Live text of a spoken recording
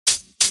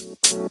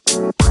Hello.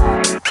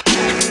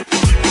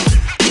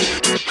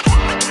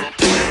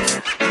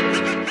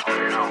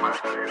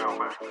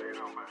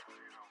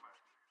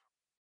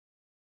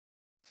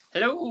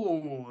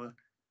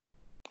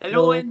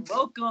 Hello and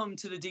welcome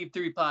to the Deep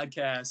 3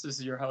 podcast. This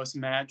is your host,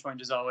 Matt, joined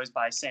as always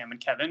by Sam and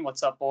Kevin.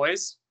 What's up,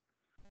 boys?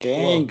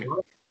 Gang.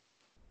 Hello.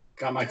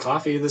 Got my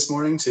coffee this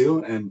morning,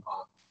 too, and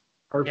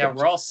perfect. Yeah,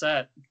 we're all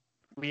set.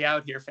 We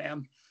out here,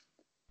 fam.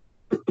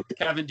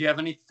 Kevin, do you have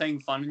anything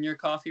fun in your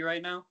coffee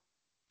right now?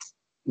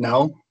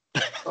 No.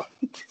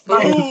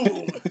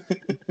 Ooh!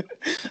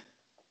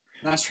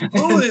 Not sure.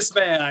 Ooh, this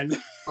man!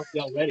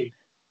 Already.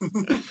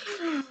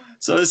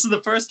 So this is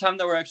the first time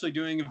that we're actually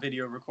doing a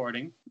video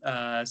recording,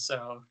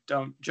 so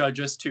don't judge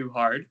us too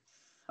hard.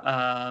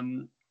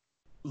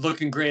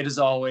 Looking great as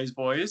always,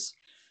 boys.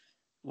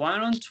 Why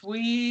don't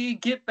we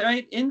get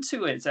right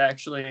into it,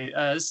 actually?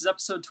 This is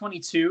episode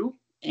 22,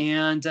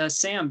 and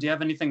Sam, do you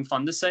have anything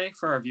fun to say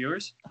for our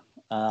viewers?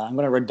 I'm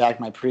going to redact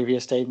my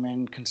previous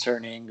statement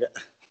concerning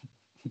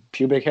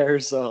pubic hair,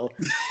 so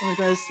I'm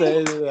going to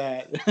say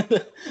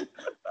that...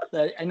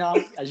 that I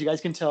know, as you guys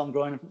can tell, I'm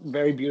growing a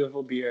very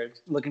beautiful beard,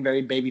 looking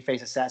very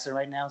babyface assassin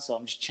right now, so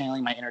I'm just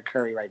channeling my inner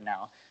Curry right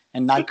now.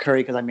 And not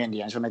Curry because I'm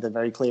Indian. I just want to make that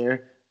very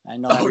clear. I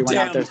know everyone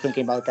out there is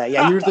thinking about that.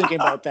 Yeah, you were thinking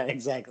about that,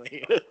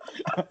 exactly.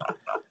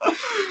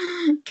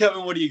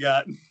 Kevin, what do you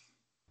got?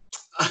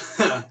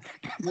 I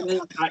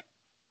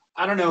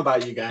don't know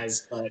about you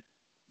guys, but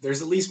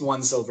there's at least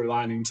one silver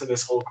lining to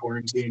this whole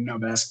quarantine, no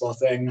basketball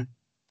thing.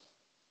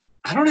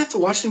 I don't have to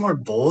watch any more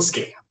Bulls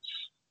games.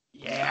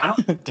 Yeah. I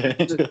don't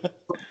have to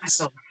put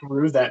myself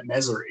through that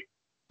misery.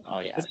 Oh,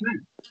 yeah. That's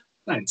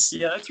nice.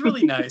 Yeah, that's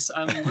really nice.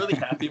 I'm really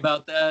happy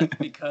about that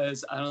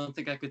because I don't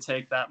think I could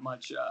take that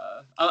much.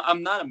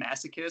 I'm not a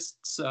masochist,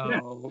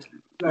 so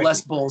exactly.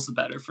 Less Bulls the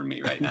better for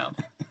me right now.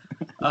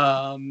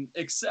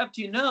 Except,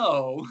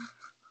 the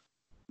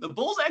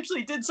Bulls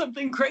actually did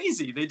something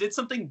crazy. They did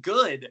something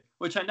good,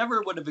 which I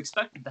never would have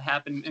expected to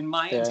happen in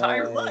my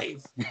entire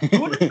life.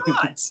 Who would have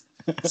thought?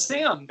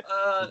 Sam,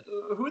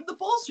 who did the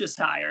Bulls just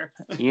hire?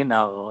 You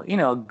know,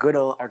 good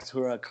old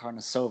Arturo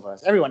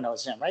Carnesovas. Everyone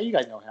knows him, right? You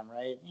guys know him,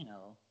 right?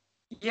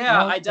 Yeah,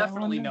 No, I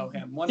definitely know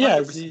him. 100%.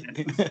 Yeah,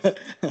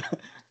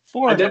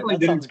 I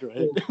definitely sounds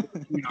great.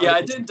 Yeah,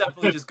 I did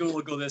definitely just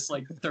Google this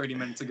like 30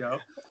 minutes ago.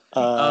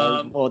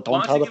 Well,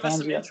 don't tell the give us fans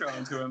some yet. intro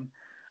into him?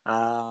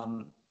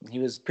 He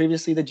was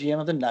previously the GM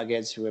of the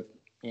Nuggets, who have,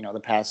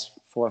 the past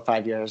 4 or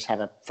 5 years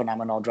had a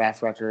phenomenal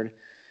draft record.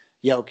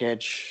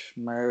 Jokic,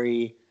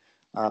 Murray.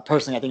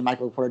 Personally, I think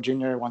Michael Porter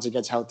Jr., once he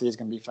gets healthy, is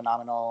going to be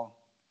phenomenal.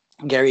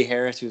 Gary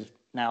Harris, who's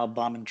now a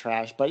bum and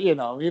trash, but, he had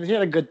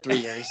a good 3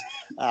 years.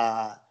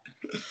 I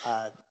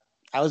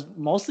was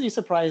mostly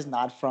surprised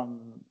not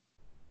from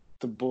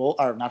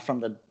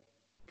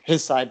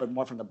his side, but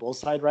more from the Bulls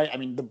side, right? I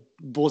mean, the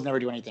Bulls never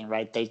do anything,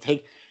 right? They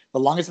take the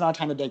longest amount of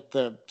time to make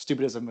the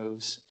stupidest of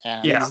moves.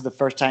 And this is the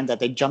first time that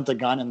they jumped the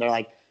gun and they're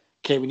like,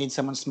 okay, we need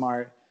someone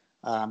smart.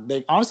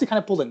 They honestly kind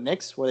of pulled a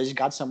Knicks where they just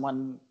got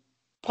someone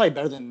probably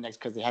better than the Knicks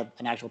because they had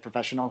an actual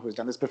professional who's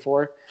done this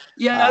before.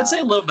 Yeah, I'd say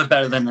a little bit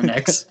better than the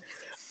Knicks.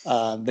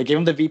 They gave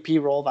him the VP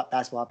role about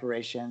basketball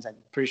operations. I'm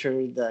pretty sure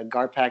the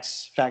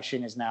Garpax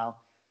faction is now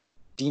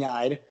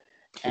denied.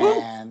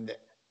 And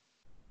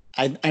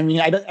I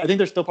think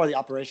they're still part of the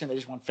operation. They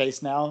just want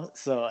face now.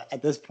 So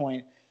at this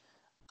point,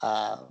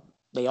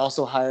 they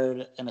also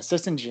hired an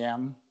assistant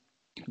GM,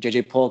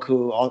 JJ Polk,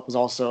 who was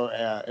also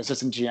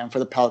assistant GM for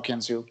the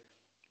Pelicans, who,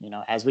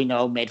 as we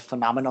know, made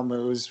phenomenal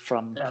moves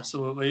from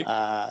Absolutely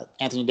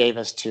Anthony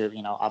Davis to,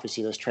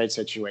 obviously this trade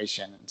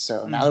situation.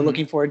 So now they're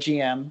looking for a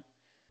GM,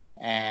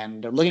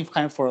 and they're looking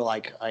for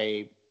like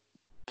a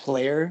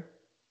player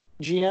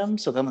GM,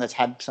 so someone that's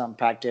had some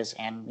practice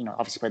and,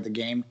 obviously played the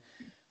game.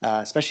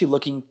 Especially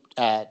looking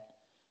at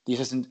the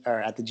assistant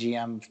or at the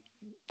GM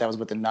that was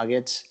with the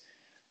Nuggets,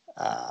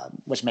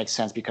 which makes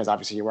sense because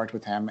obviously you worked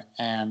with him.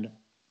 And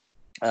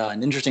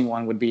an interesting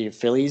one would be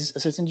Philly's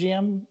assistant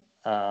GM,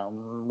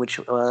 which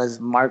was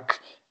Mark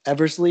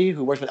Eversley,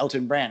 who worked with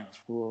Elton Brand,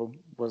 who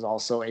was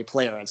also a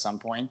player at some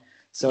point.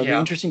 So it'd be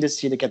interesting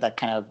to get that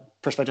kind of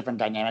perspective and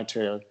dynamic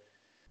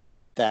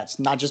that's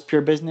not just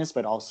pure business,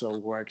 but also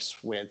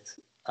works with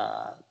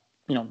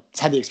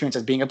had the experience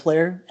as being a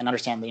player and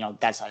understand,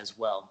 that side as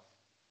well.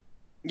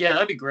 Yeah,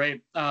 that'd be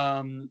great.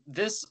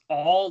 This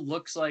all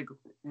looks like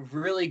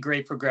really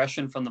great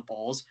progression from the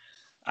Bulls.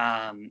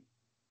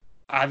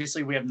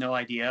 Obviously, we have no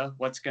idea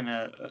what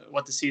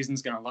the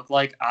season's gonna look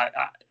like.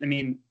 I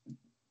mean,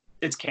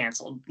 it's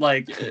canceled.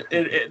 Like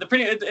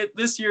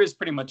this year is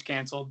pretty much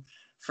canceled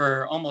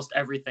for almost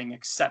everything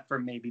except for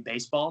maybe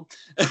baseball.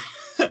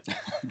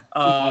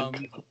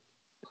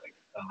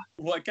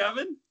 What,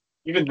 Kevin?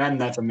 Even then,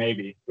 that's a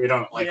maybe. We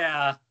don't like.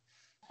 Yeah,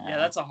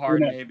 that's a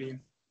hard maybe.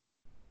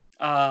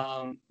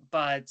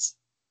 But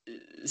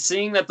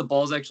seeing that the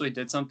Bulls actually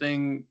did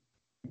something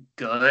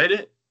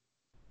good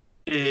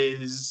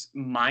is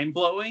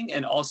mind-blowing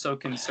and also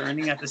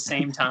concerning at the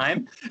same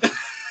time.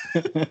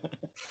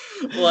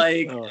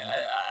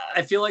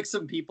 I feel like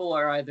some people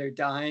are either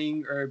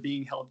dying or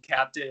being held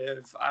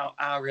captive.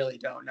 I really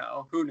don't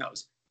know. Who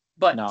knows?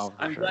 But No,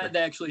 I'm sure. glad they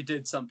actually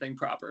did something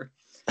proper.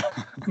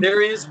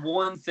 There is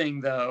one thing,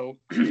 though,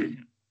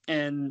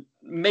 and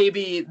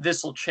maybe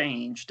this will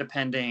change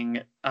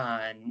depending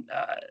on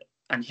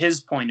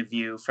his point of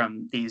view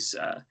from these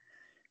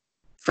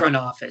front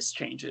office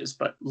changes.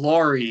 But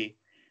Lauri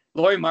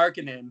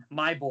Markkanen,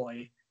 my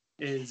boy,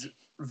 is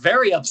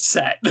very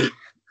upset.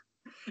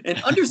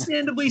 And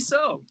understandably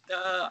so.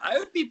 I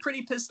would be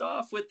pretty pissed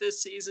off with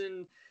this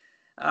season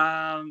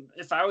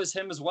if I was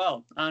him as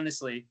well,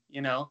 honestly.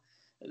 You know,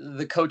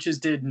 the coaches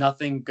did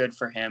nothing good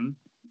for him.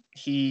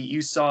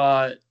 You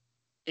saw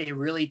a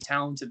really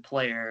talented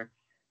player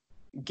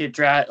get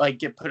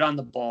put on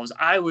the Bulls.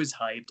 I was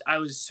hyped. I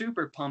was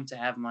super pumped to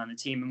have him on the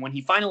team. And when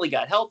he finally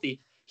got healthy,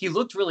 he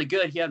looked really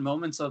good. He had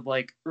moments of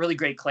like really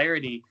great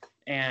clarity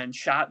and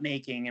shot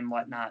making and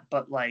whatnot.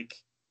 But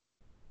like,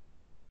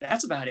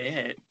 that's about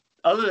it.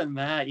 Other than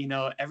that, you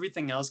know,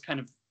 everything else kind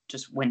of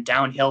just went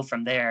downhill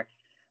from there.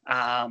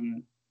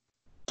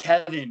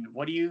 Kevin,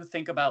 what do you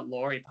think about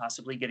Lauri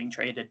possibly getting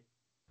traded?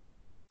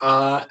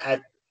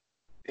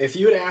 If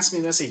you had asked me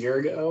this a year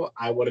ago,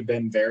 I would have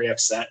been very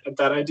upset at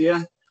that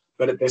idea.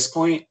 But at this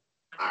point,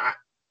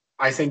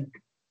 I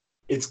think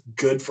it's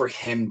good for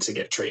him to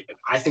get traded.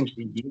 I think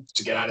he needs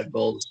to get out of the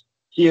Bulls.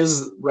 He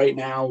is right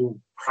now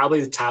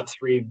probably the top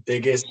 3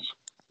 biggest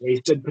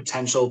wasted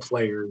potential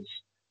players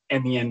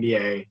in the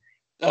NBA.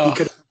 He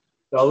could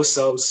be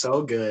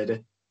so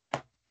good.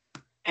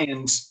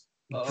 And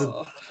the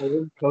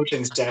whole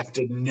coaching staff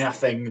did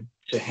nothing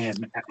to him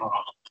at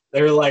all.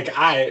 They were like,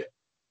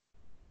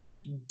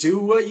 do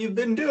what you've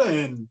been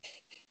doing.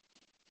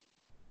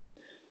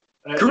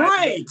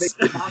 Great. They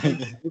did not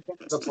think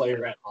as a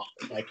player at all,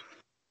 like,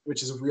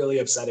 which is really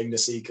upsetting to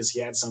see because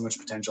he had so much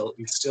potential.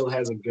 He still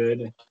has a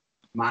good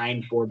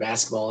mind for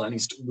basketball,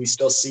 and we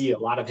still see a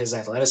lot of his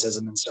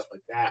athleticism and stuff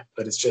like that.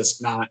 But it's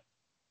just not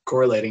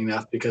correlating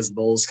enough because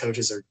Bulls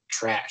coaches are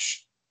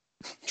trash.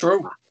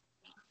 True.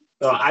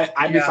 So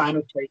I'd be fine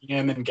with trading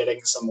him and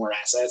getting some more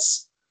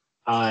assets,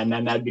 and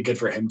then that'd be good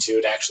for him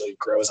too to actually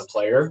grow as a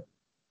player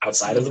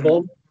outside of the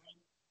Bulls.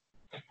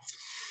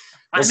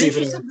 I'm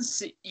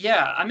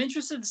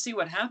interested to see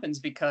what happens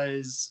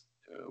because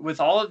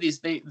with all of these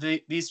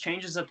these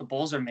changes that the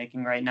Bulls are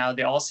making right now,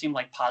 they all seem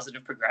like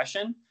positive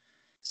progression.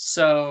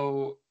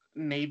 So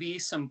maybe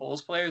some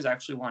Bulls players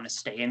actually want to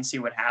stay and see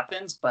what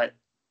happens, but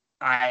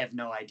I have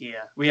no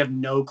idea. We have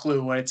no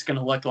clue what it's going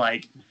to look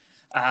like.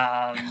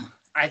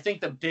 I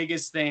think the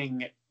biggest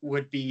thing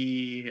would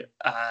be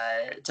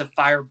to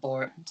fire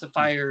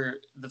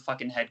the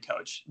fucking head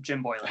coach,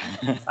 Jim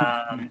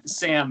Boylan.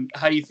 Sam,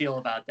 how do you feel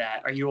about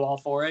that? Are you all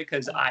for it?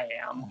 Because I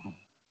am.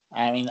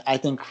 I mean, I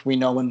think we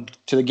know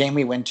to the game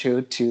we went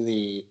to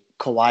the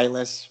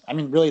Kawhi-less. I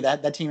mean, really,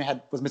 that team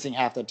was missing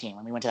half their team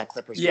when we went to that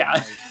Clippers game.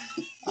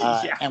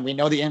 Yeah. And we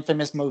know the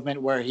infamous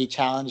movement where he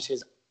challenged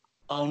his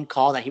own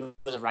call that he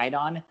was right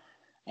on,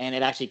 and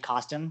it actually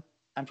cost him,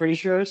 I'm pretty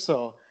sure.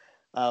 So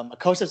a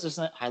coach that's just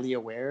not highly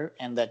aware,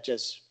 and that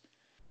just,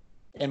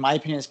 in my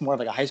opinion, is more of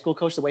like a high school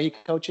coach, the way he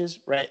coaches,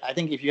 right? I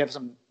think if you have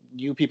some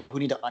new people who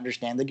need to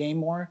understand the game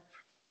more,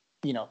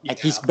 you know,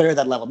 he's better at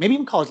that level. Maybe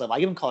even college level. I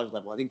give him college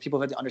level. I think people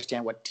have to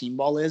understand what team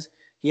ball is.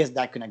 He has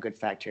that kind of good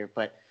factor.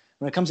 But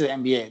when it comes to the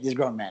NBA, these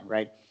grown men,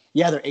 right?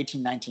 Yeah, they're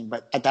 18, 19,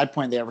 but at that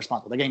point, they're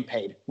responsible. They're getting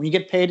paid. When you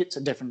get paid, it's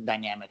a different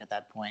dynamic at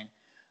that point.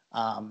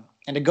 And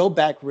to go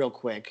back real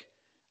quick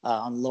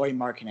on Lauri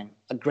Markkanen,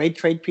 a great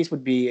trade piece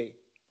would be,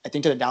 I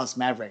think, to the Dallas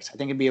Mavericks. I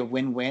think it'd be a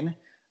win-win.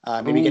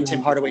 Maybe get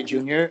Tim Hardaway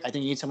Jr. I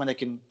think you need someone that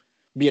can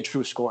be a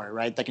true scorer,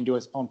 right? That can do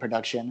his own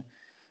production.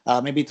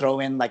 Maybe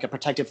throw in like a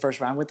protected first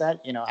round with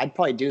that. You know, I'd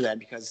probably do that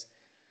because,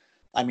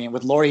 I mean,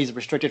 with Lauri, he's a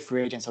restricted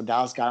free agent, so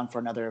Dallas got him for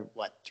another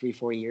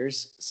 3-4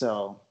 years.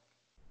 So,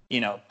 you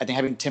know, I think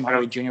having Tim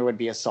Hardaway Jr. would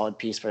be a solid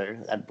piece for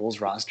that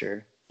Bulls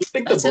roster. You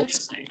think the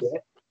Bulls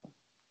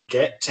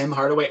get Tim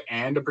Hardaway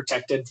and a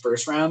protected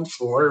first round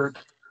for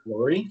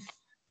Lauri?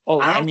 Oh,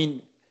 I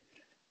mean,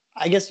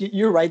 I guess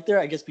you're right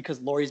there. I guess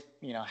because Lauri's,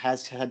 you know,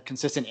 has had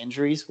consistent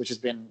injuries, which has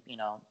been, you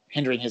know,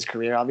 hindering his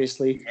career,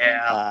 obviously.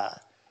 Yeah.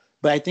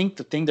 But I think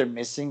the thing they're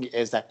missing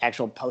is that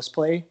actual post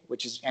play,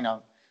 which is, you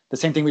know, the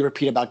same thing we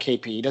repeat about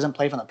KP. He doesn't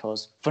play from the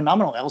post.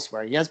 Phenomenal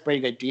elsewhere. He has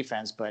very good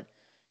defense, but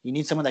you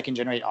need someone that can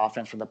generate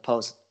offense from the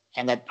post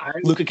and that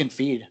Luka can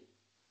feed.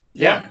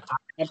 Yeah,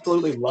 I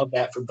absolutely love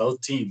that for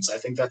both teams. I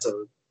think that's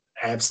a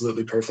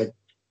absolutely perfect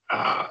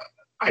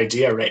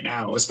idea right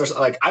now. Especially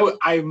like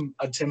I'm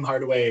a Tim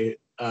Hardaway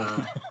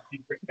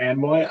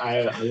fanboy.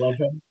 I love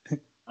him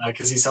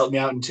because he's helped me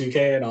out in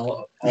 2K and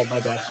all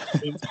my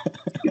best teams.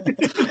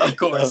 Of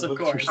course.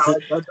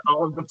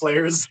 All of the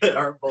players that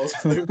are both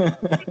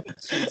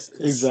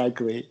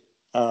exactly.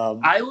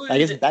 I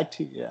guess back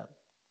to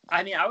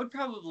I mean, I would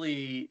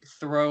probably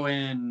throw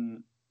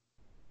in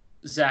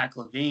Zach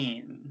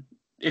LaVine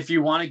if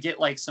you want to get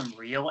like some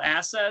real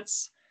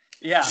assets.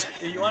 Yeah,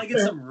 if you want to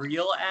get some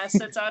real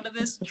assets out of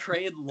this,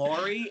 trade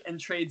Lauri and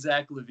trade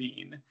Zach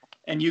LaVine,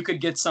 and you could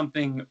get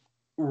something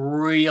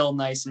real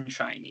nice and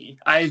shiny.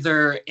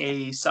 Either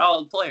a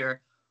solid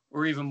player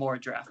or even more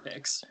draft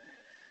picks.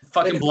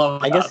 Fucking blow it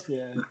up. I guess,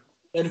 yeah.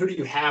 Then who do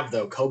you have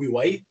though? Kobe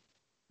White,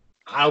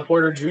 Otto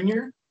Porter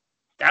Jr.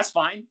 That's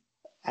fine.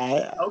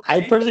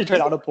 I personally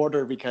trade Otto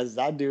Porter because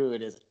that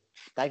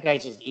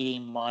guy's just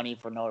eating money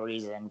for no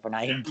reason for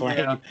not even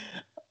playing.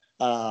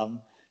 Yeah.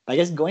 I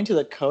guess going to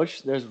the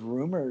coach, there's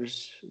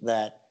rumors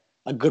that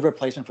a good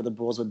replacement for the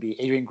Bulls would be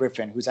Adrian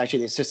Griffin, who's actually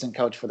the assistant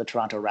coach for the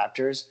Toronto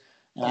Raptors.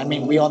 And I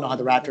mean, we all know how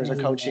the Raptors are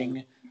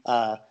coaching.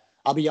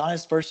 I'll be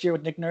honest, first year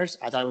with Nick Nurse,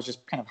 I thought it was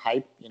just kind of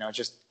hype,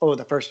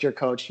 the first year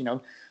coach,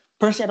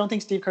 Personally, I don't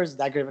think Steve Kerr is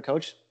that great of a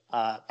coach.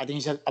 I think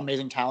he's got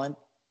amazing talent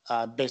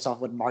based off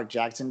what Mark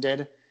Jackson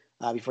did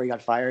before he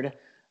got fired.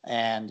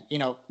 And,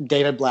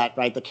 David Blatt,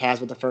 right, the Cavs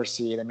with the first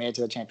seed, they made it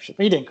to the championship.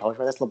 He didn't coach,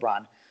 right? That's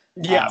LeBron.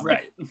 Yeah,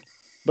 right.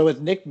 But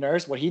with Nick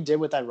Nurse, what he did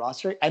with that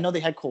roster, I know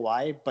they had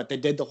Kawhi, but they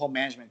did the whole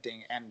management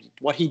thing. And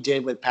what he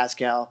did with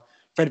Pascal,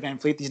 Fred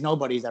VanVleet, these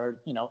nobodies that are,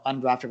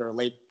 undrafted or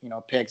late,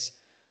 picks,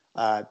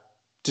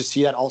 to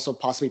see that also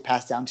possibly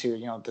passed down to,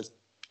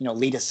 the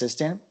lead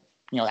assistant,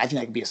 I think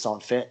that could be a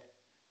solid fit.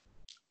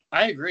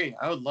 I agree.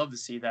 I would love to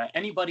see that.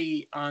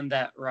 Anybody on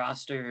that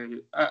roster,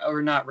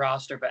 or not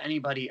roster, but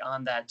anybody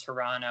on that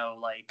Toronto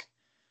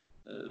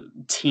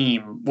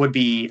team would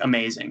be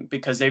amazing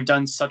because they've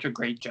done such a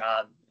great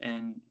job,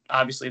 and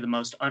obviously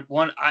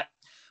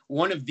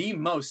one of the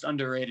most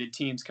underrated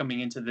teams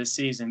coming into this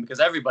season because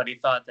everybody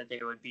thought that they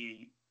would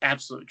be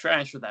absolute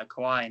trash without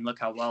Kawhi, and look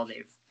how well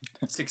they've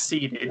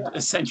succeeded.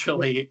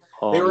 Essentially,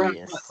 they were on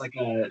like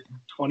a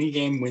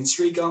 20-game win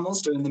streak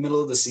almost in the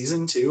middle of the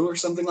season too, or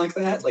something like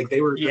that. Like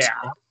they were just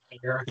they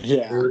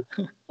were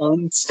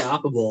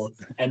unstoppable.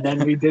 And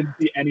then we didn't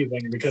see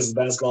anything because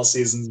the basketball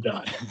season's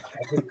done.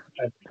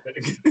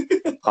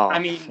 I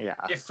mean,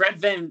 if Fred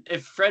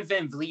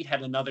VanVleet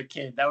had another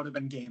kid, that would have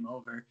been game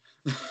over.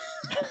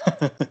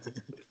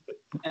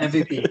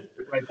 MVP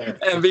right there.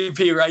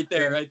 MVP right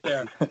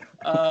there.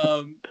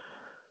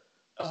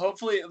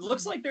 Hopefully, it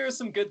looks like there are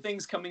some good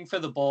things coming for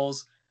the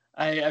Bulls.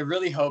 I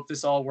really hope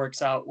this all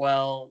works out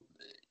well.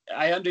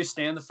 I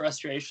understand the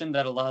frustration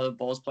that a lot of the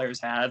Bulls players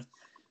have.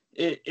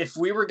 If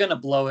we were going to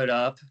blow it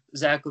up,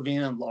 Zach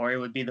LaVine and Laurie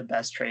would be the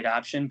best trade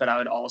option, but I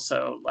would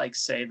also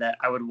say that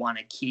I would want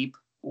to keep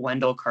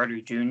Wendell Carter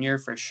Jr.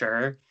 for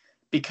sure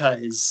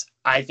because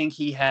I think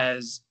he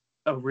has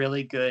a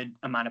really good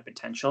amount of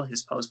potential.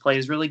 His post play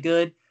is really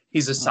good.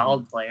 He's a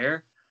solid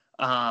player.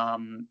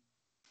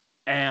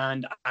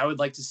 And I would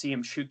like to see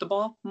him shoot the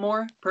ball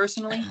more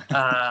personally.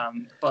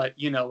 But,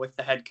 with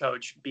the head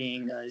coach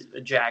being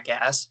a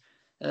jackass,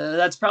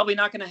 that's probably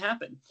not going to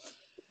happen.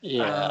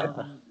 Yeah.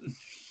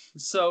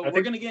 So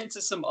we're going to get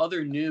into some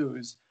other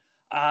news.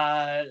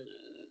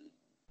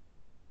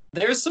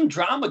 There's some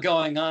drama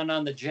going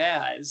on the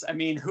Jazz. I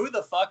mean, who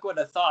the fuck would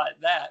have thought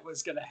that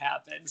was going to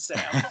happen, Sam?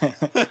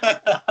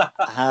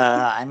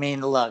 I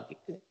mean, look,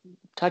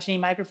 touching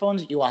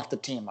microphones, you off the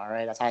team, all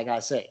right? That's how I got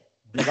to say.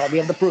 We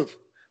have the proof.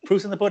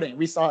 Proof's in the pudding.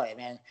 We saw it,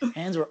 man.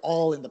 Hands were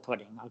all in the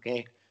pudding,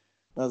 okay?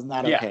 That was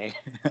not okay.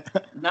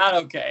 Not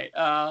okay.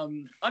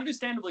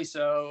 Understandably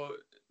so.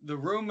 The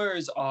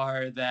rumors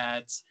are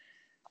that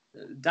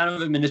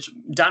Donovan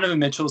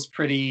Mitchell's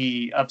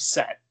pretty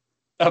upset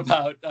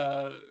about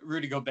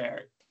Rudy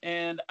Gobert.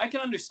 And I can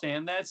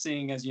understand that,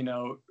 seeing as,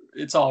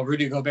 it's all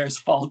Rudy Gobert's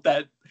fault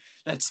that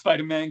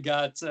Spider-Man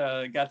got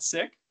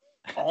sick.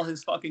 All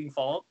his fucking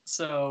fault.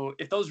 So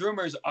if those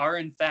rumors are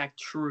in fact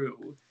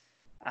true,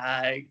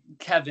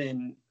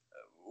 Kevin,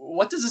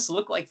 what does this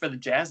look like for the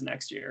Jazz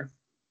next year?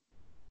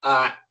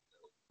 I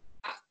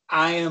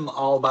am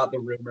all about the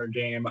rumor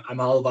game. I'm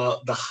all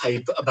about the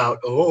hype about,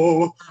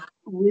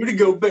 Rudy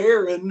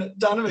Gobert and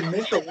Donovan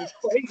Mitchell is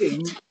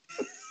fighting.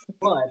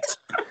 But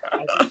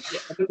at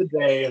the end of the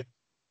day,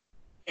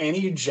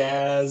 any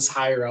Jazz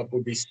higher up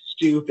would be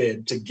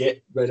stupid to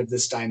get rid of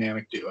this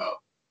dynamic duo.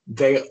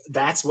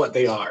 That's what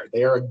they are.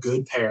 They are a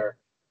good pair,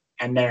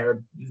 and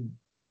they're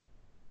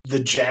the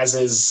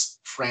Jazz's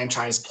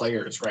franchise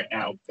players right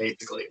now,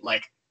 basically.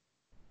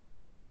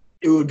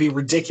 It would be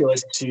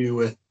ridiculous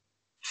to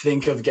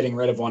think of getting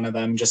rid of one of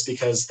them just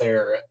because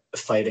they're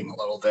fighting a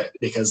little bit,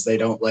 because they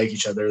don't like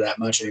each other that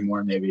much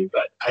anymore, maybe.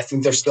 But I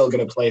think they're still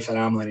going to play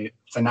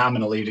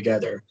phenomenally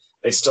together.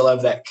 They still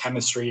have that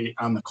chemistry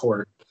on the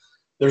court.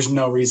 There's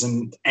no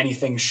reason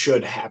anything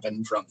should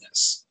happen from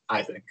this,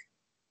 I think.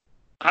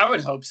 I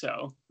would hope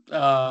so.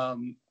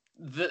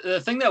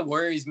 The thing that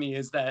worries me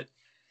is that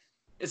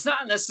it's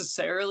not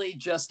necessarily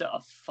just a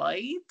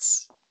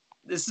fight.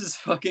 This is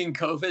fucking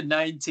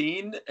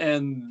COVID-19,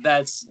 and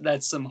that's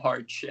some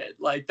hard shit.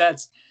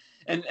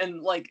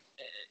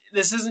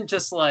 This isn't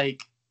just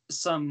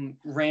some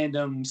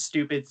random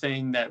stupid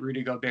thing that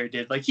Rudy Gobert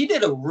did. He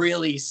did a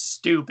really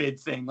stupid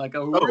thing,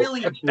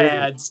 really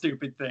bad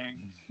stupid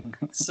thing.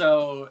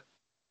 So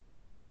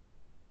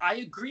I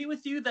agree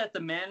with you that the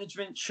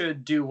management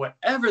should do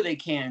whatever they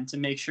can to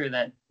make sure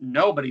that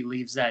nobody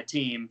leaves that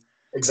team.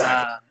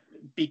 Exactly.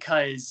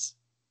 Because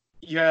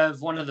you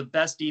have one of the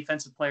best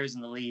defensive players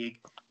in the league,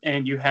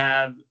 and you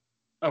have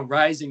a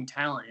rising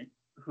talent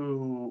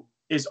who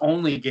is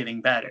only getting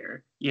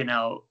better.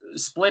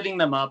 Splitting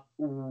them up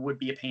would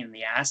be a pain in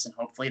the ass, and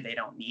hopefully they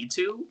don't need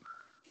to.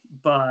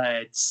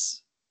 but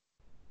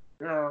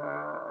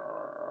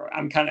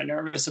I'm kind of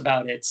nervous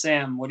about it.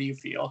 Sam, what do you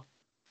feel?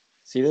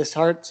 See this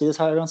heart? See this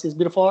heart? I don't see this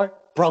beautiful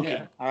heart? Broken.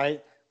 Yeah. All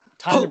right.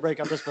 Time to break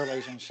up this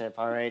relationship.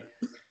 All right.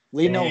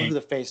 We know who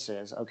the face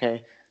is.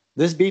 Okay.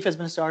 This beef has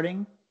been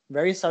starting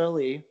very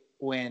subtly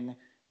when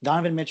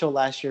Donovan Mitchell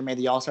last year made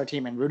the All-Star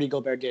team and Rudy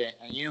Gobert didn't.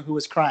 And you know who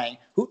was crying?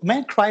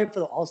 Man cried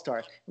for the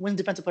All-Star. Wins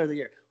Defensive Player of the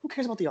Year. Who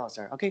cares about the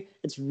All-Star? Okay.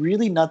 It's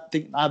really not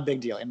a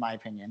big deal, in my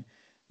opinion.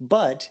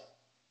 But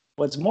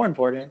what's more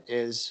important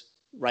is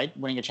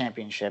winning a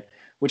championship,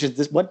 which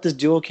is what this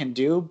duo can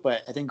do.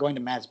 But I think going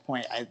to Matt's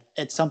point,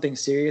 it's something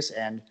serious,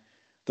 and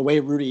the way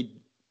Rudy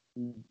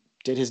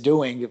did his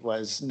doing, it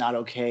was not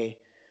okay.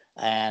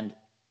 And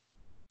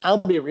I'll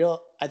be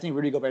real, I think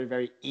Rudy Gobert is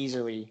very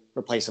easily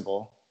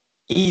replaceable.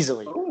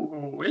 Easily.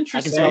 Oh, interesting.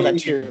 I can spell that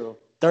too.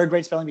 Third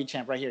grade spelling bee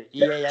champ right here.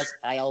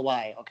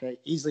 EASILY. Okay,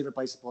 easily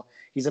replaceable.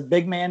 He's a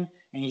big man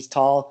and he's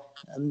tall.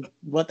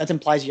 What that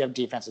implies, you have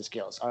defensive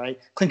skills. All right,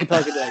 Clint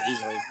Capella could do that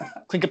easily.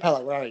 Clint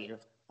Capella, where are you?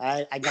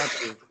 I got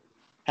you.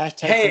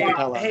 Hashtag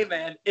hey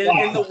man,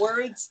 in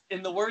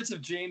the words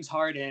of James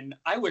Harden,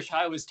 I wish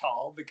I was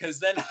tall because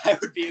then I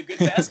would be a good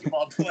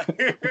basketball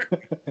player.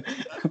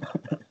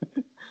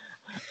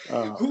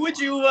 Who would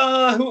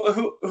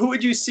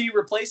you see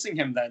replacing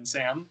him then,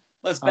 Sam?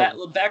 Let's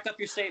back up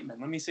your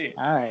statement. Let me see.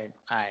 All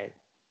right.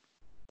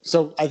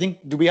 So I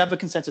think, do we have a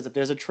consensus if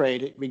there's a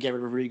trade, we get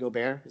rid of Rudy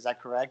Gobert? Is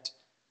that correct?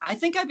 I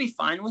think I'd be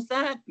fine with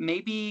that.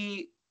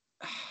 Maybe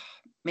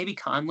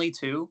Conley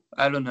too.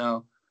 I don't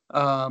know.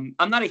 I'm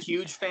not a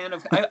huge fan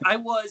of. I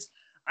was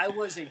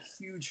a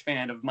huge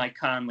fan of Mike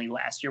Conley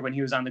last year when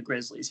he was on the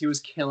Grizzlies. He was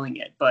killing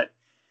it, but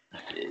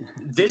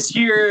this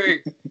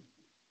year,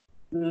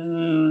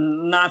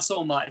 not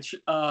so much.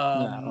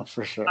 No,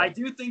 for sure. I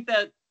do think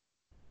that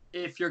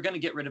if you're going to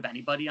get rid of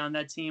anybody on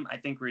that team, I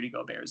think Rudy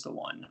Gobert is the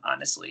one,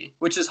 honestly,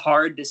 which is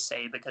hard to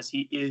say because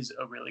he is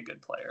a really good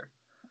player.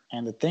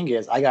 And the thing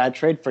is, I got a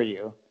trade for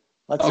you.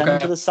 Let's send him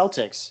to the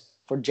Celtics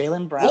for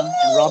Jaylen Brown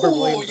and Robert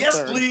Williams. Yes,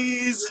 III.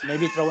 Please.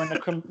 Maybe throw in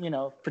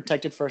a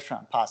protected first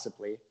round,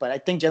 possibly. But I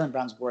think Jaylen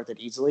Brown's worth it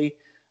easily.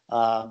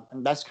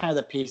 And that's kind of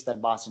the piece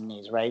that Boston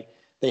needs, right?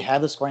 They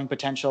have the scoring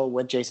potential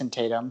with Jason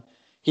Tatum.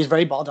 He's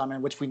very ball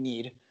dominant, which we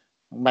need.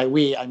 By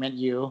we, I meant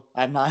you.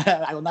 I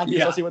will not be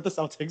associated with the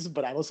Celtics,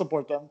 but I will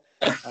support them.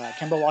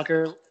 Kemba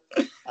Walker,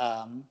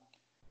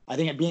 I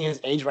think at being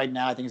his age right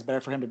now, I think it's better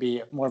for him to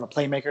be more of a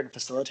playmaker and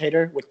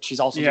facilitator, which he's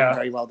also doing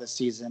very well this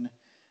season.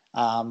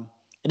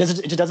 It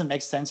just doesn't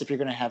make sense if you're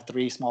going to have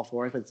three small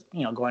forwards with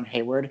Gordon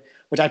Hayward,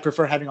 which I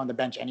prefer having on the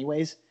bench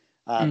anyways,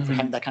 for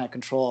having that kind of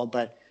control.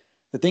 But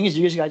the thing is,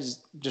 you guys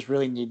just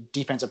really need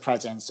defensive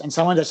presence and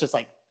someone that's just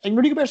like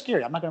Rudy Gobert's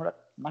scary. I'm not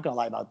gonna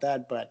lie about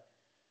that, but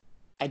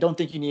I don't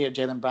think you need a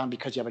Jaylen Brown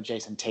because you have a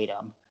Jason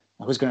Tatum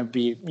who's going to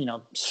be,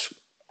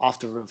 off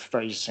the roof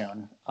very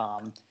soon.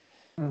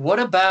 What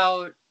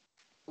about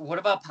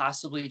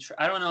possibly?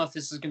 I don't know if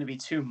this is going to be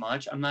too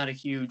much. I'm not a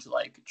huge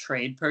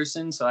trade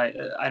person, so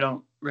I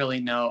don't really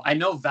know. I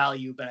know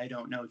value, but I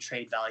don't know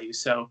trade value.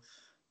 So,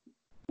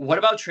 what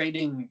about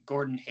trading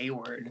Gordon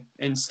Hayward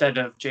instead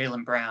of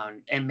Jaylen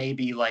Brown, and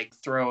maybe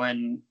throw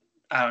in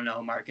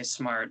Marcus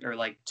Smart or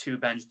two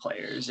bench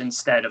players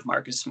instead of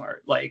Marcus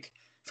Smart,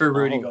 for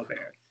Rudy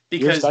Gobert,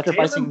 because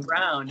Jaylen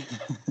Brown,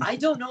 I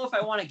don't know if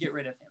I want to get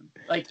rid of him.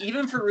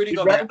 Even for Rudy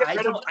Gobert, I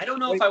don't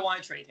know if I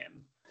want to trade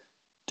him.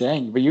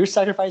 Dang, but you're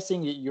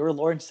sacrificing your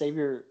Lord and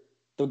Savior,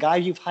 the guy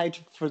you've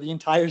hyped for the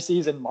entire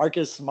season,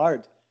 Marcus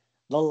Smart,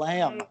 the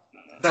Lamb.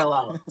 Sell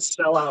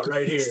out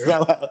right here.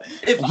 Sell out.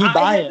 If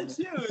I had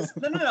to choose,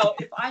 no.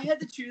 If I had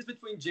to choose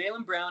between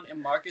Jaylen Brown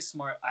and Marcus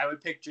Smart, I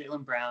would pick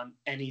Jaylen Brown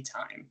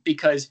anytime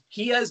because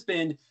he has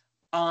been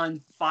on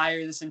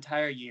fire this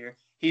entire year.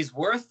 He's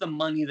worth the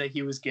money that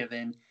he was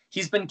given.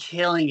 He's been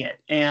killing it.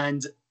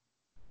 And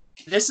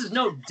this is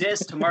no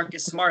diss to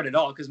Marcus Smart at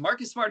all, because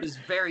Marcus Smart is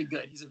very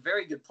good. He's a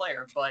very good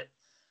player. But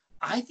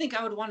I think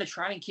I would want to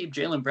try and keep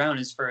Jaylen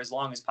Brown for as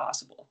long as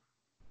possible.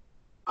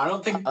 I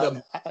don't think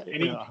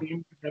any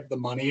team would have the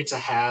money to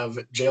have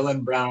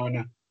Jaylen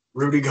Brown,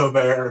 Rudy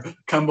Gobert,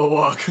 Kemba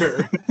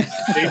Walker.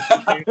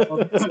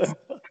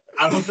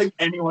 I don't think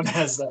anyone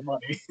has that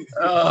money.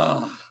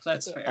 Oh,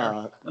 that's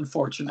fair.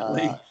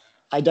 Unfortunately.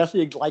 I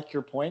definitely like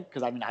your point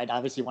because I'd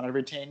obviously want to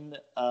retain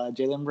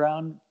Jaylen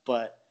Brown,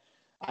 but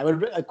I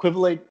would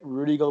equivalent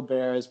Rudy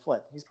Gobert as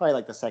what? He's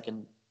probably the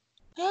second.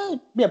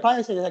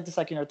 Probably say the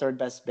second or third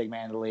best big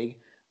man in the league.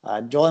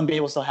 Joel Embiid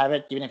will still have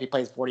it even if he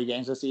plays 40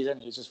 games this season.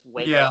 He's just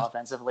way better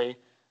offensively.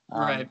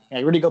 Right.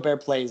 Rudy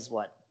Gobert plays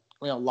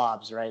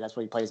lobs, right? That's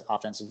what he plays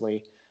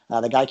offensively.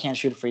 The guy can't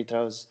shoot free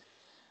throws.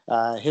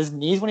 His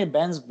knees when he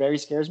bends very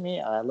scares me.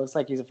 It looks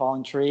like he's a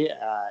falling tree.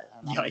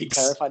 I'm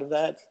terrified of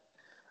that.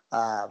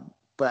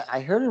 But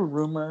I heard a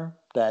rumor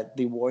that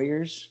the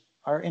Warriors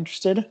are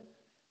interested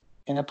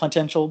in a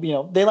potential,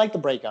 they like the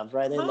breakups,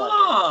 right? They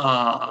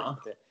love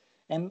it.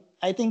 And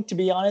I think, to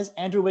be honest,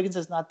 Andrew Wiggins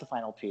is not the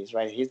final piece,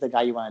 right? He's the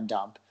guy you want to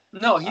dump.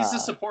 No, he's a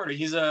supporter.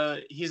 He's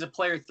a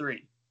player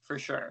 3 for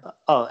sure.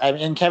 I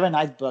mean, in Kevin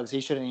Knight's books, he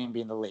shouldn't even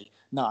be in the league.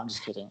 No, I'm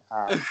just kidding.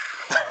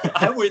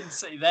 I wouldn't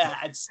say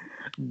that.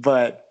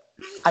 But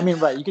I mean,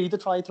 right? You could either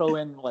probably throw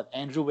in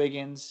Andrew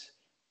Wiggins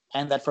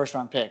and that first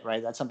round pick,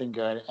 right? That's something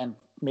good, and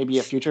maybe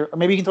a future, or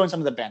maybe you can throw in some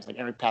of the bench like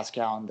Eric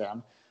Pascal and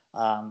them.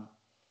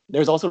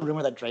 There's also a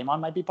rumor that Draymond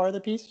might be part of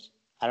the piece.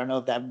 I don't know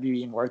if that would be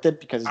even worth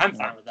it because I'm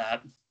fine with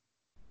that.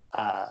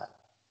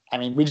 I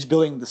mean, we're just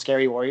building the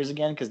scary Warriors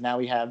again because now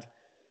we have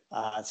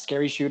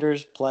scary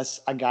shooters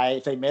plus a guy.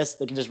 If they miss,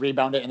 they can just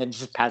rebound it and then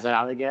just pass it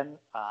out again.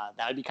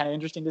 That would be kind of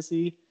interesting to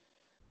see.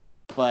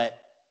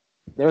 But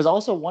there was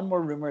also one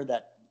more rumor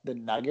that the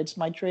Nuggets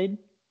might trade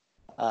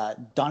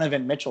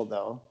Donovan Mitchell,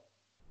 though.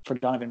 For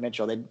Donovan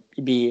Mitchell, they'd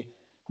be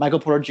Michael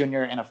Porter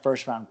Jr. and a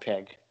first-round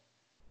pick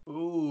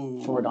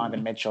for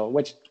Donovan Mitchell,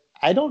 which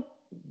I don't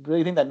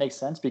really think that makes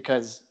sense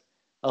because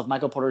of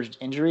Michael Porter's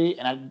injury,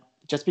 and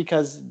just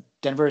because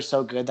Denver is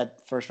so good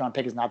that first-round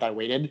pick is not that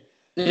weighted.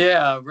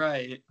 Yeah,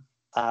 right.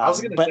 I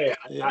was going to say,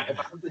 if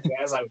I was the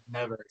Jazz, I would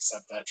never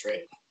accept that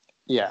trade.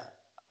 Yeah,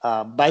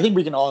 but I think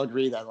we can all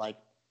agree that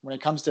when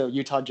it comes to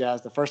Utah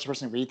Jazz, the first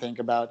person we think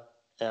about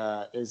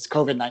is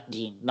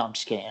COVID-19. No, I'm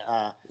just kidding.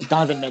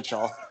 Donovan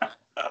Mitchell.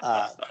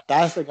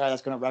 That's the guy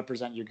that's going to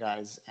represent you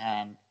guys.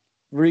 And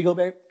Rudy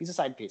Gobert, he's a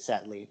side piece,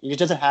 sadly. He just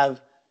doesn't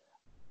have.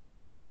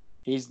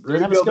 He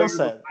doesn't have a skill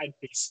set. Side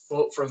piece.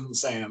 Quote from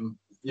Sam.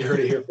 You heard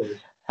it here first.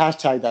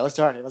 Hashtag that. Let's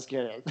start it. Let's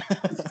get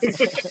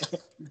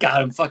it.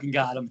 Got him. Fucking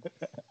got him.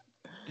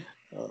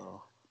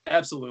 Oh.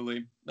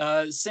 Absolutely.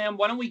 Sam,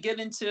 why don't we get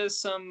into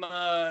some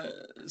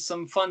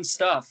fun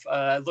stuff?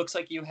 It looks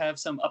like you have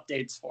some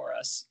updates for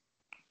us.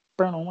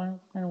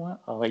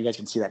 Oh, you guys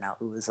can see that now.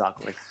 Ooh, this is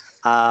awkward.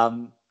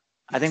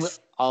 I think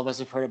all of us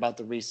have heard about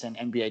the recent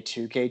NBA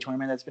 2K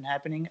tournament that's been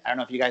happening. I don't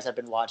know if you guys have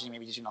been watching,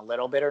 maybe just a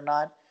little bit or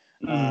not.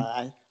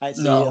 I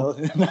see. No.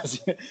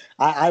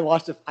 I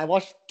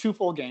watched 2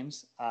 full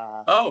games.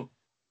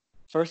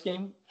 First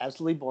game,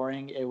 absolutely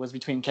boring. It was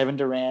between Kevin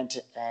Durant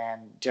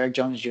and Derrick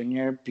Jones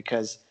Jr.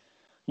 because,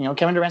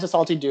 Kevin Durant's a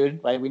salty dude,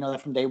 right? We know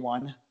that from day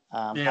one.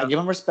 I give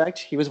him respect.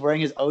 He was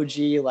wearing his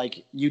OG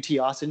UT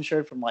Austin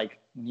shirt from when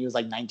he was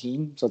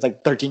 19, so it's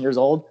 13 years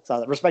old. So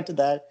I respected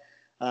that.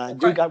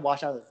 Dude got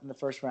washed out in the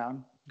first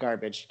round.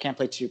 Garbage. Can't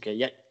play 2K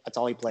yet. That's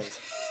all he plays.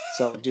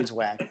 So dude's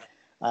whack.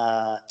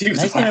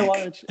 Next thing I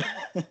watch.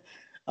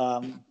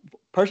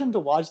 Person to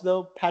watch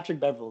though, Patrick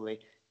Beverley.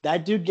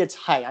 That dude gets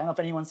hype. I don't know if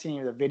anyone's seen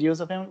any of the videos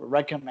of him.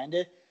 Recommend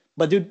it.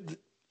 But dude,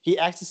 he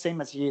acts the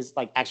same as he is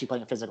actually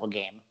playing a physical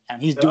game,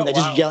 and he's doing that,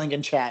 just yelling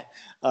in chat,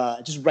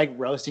 just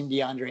roasting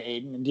DeAndre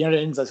Ayton, and DeAndre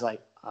Ayton's just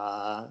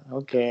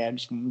okay, I'm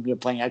just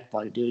playing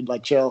Xbox, dude.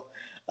 Chill.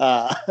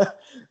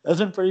 That's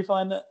been pretty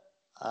fun.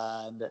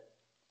 And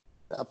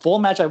a full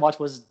match I watched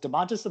was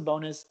Domantas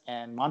Sabonis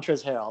and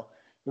Montrezl Harrell.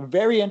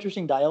 Very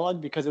interesting dialogue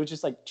because it was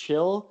just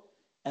chill,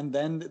 and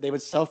then they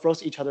would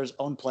self-roast each other's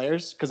own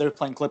players because they were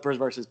playing Clippers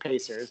versus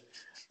Pacers.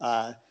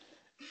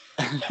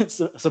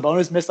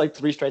 Sabonis missed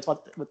 3 straight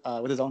spots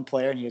with his own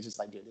player, and he was just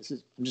dude,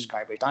 I'm just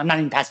garbage. I'm not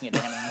even passing it to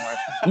him anymore.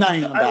 I'm not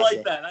even passing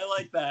it. I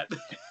like that.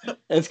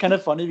 It's kind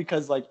of funny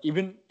because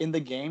even in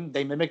the game,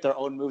 they mimic their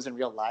own moves in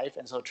real life,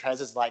 and so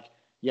Trez is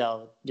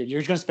yo, dude,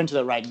 you're just going to spin to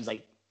the right. And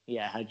he's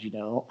yeah, how'd you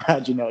know?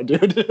 How'd you know,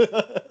 dude?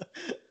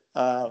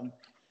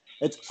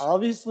 It's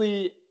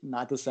obviously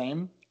not the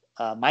same.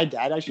 My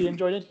dad actually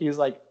enjoyed it. He was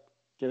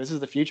dude, this is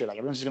the future.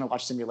 Everyone's just going to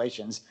watch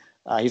simulations.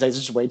 He's it's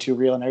just way too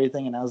real and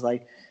everything. And I was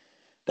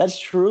that's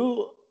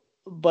true.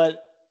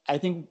 But I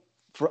think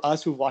for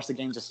us who've watched the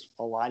game just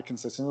a lot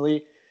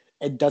consistently,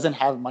 it doesn't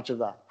have much of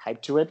the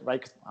hype to it,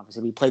 right? Because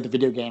obviously we played the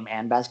video game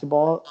and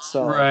basketball.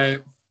 So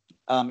right.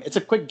 It's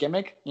a quick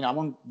gimmick. I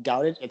won't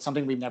doubt it. It's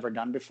something we've never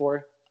done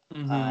before.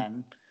 Mm-hmm.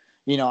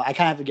 I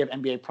kind of have to give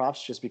NBA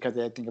props just because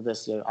they think of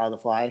this out of the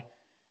fly.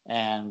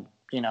 And,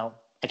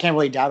 I can't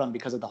really doubt them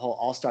because of the whole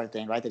All-Star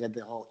thing, right? They did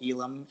the whole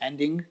Elam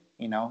ending,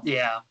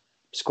 Yeah.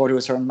 Score to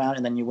a certain amount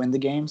and then you win the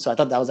game. So I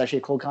thought that was actually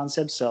a cool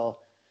concept. So,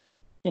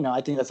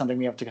 I think that's something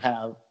we have to kind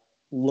of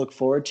look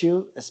forward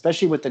to,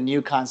 especially with the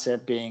new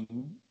concept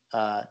being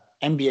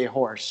NBA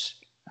Horse.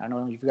 I don't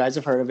know if you guys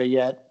have heard of it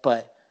yet,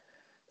 but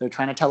they're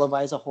trying to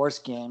televise a horse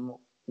game,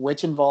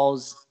 which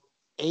involves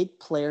 8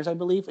 players, I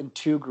believe, in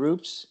 2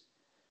 groups,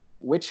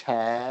 which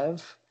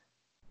have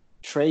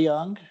Trae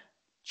Young,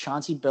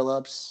 Chauncey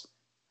Billups.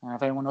 I don't know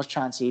if anyone knows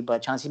Chauncey,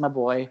 but Chauncey, my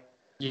boy.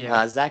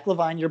 Yeah. Zach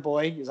LaVine, your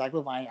boy. Zach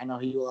LaVine, I know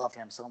you love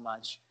him so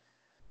much.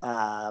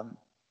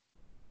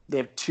 They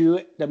have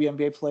 2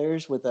 WNBA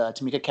players with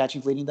Tamika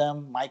Catchings leading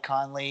them. Mike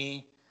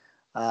Conley,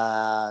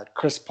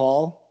 Chris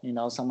Paul,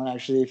 someone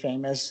actually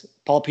famous.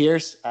 Paul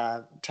Pierce,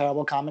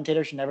 terrible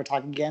commentator, should never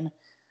talk again.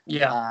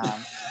 Yeah.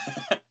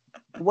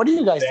 What do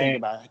you guys think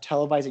about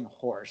televising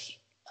horse?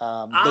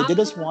 They did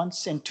this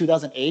once in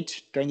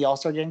 2008 during the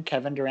All-Star game.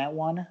 Kevin Durant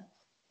won.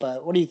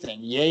 But what do you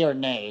think? Yay or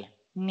nay?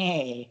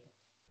 Nay.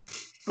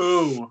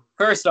 Boo.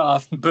 First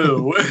off,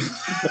 boo.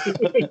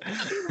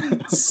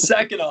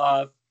 Second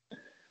off,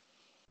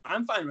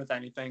 I'm fine with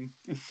anything.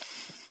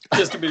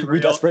 Just to be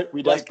real.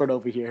 We desperate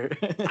over here.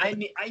 I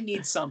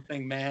need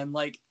something, man.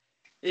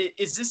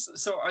 Is this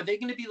so? Are they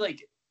going to be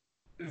like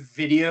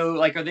video?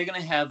 Like, are they going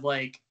to have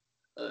like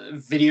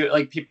video,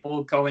 like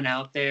people going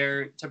out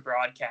there to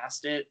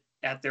broadcast it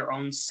at their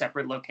own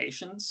separate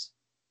locations?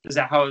 Is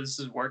that how this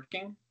is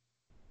working?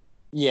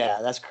 Yeah,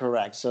 that's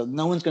correct. So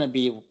no one's going to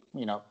be,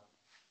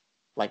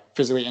 like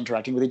physically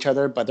interacting with each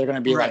other, but they're going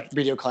to be Right. like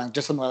video calling,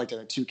 just similar like to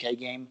the 2K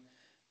game.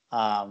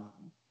 And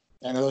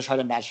they'll try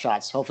to match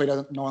shots. Hopefully,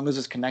 no one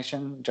loses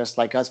connection. Just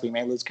like us, we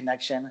may lose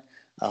connection.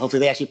 Hopefully,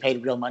 they actually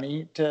paid real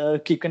money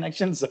to keep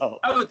connection. So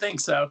I would think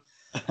so.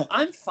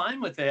 I'm fine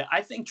with it.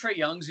 I think Trae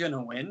Young's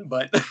gonna win,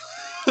 but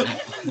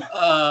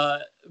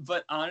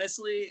but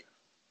honestly,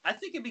 I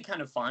think it'd be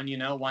kind of fun.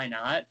 Why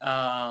not?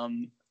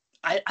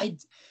 I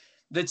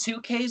the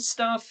 2K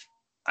stuff,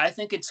 I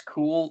think it's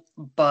cool,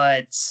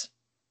 but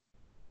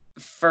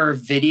for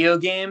video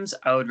games,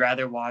 I would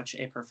rather watch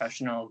a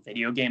professional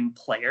video game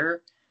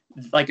player,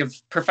 like a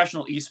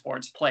professional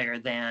esports player,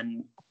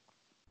 than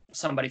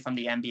somebody from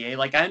the NBA.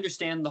 Like, I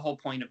understand the whole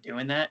point of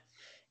doing that,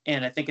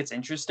 and I think it's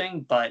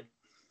interesting, but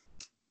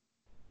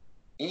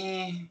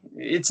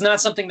it's not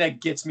something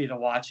that gets me to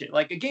watch it.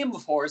 Like a game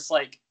of horse,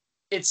 like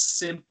it's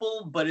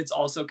simple, but it's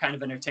also kind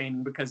of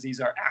entertaining because these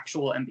are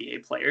actual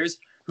NBA players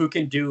who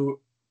can do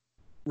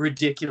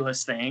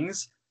ridiculous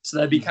things. So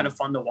that'd be kind of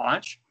fun to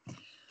watch.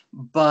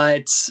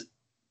 But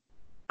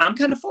I'm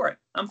kind of for it.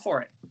 I'm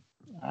for it.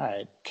 All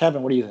right,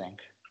 Kevin, what do you think?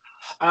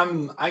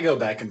 I go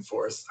back and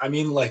forth. I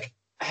mean, like,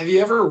 have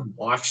you ever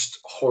watched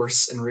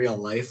horse in real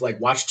life? Like,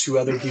 watch two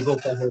other people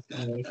play horse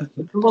in real life?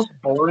 It's the most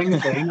boring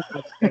thing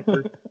I've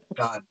ever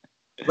done.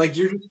 Like,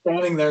 you're just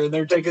standing there and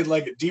they're taking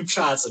like deep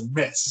shots and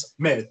miss.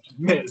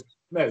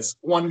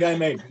 One guy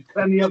makes,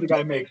 then the other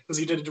guy makes because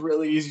he did a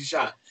really easy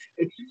shot.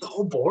 It's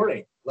so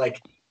boring. Like,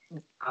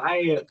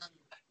 I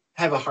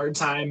have a hard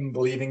time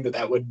believing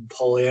that would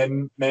pull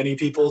in many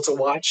people to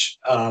watch.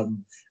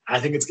 I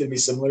think it's going to be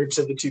similar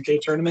to the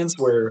 2K tournaments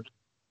where,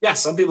 yeah,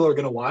 some people are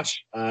going to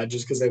watch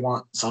just because they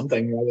want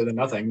something rather than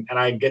nothing, and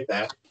I get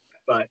that.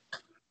 But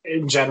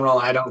in general,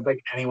 I don't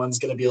think anyone's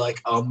going to be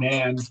like, oh,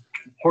 man,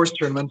 horse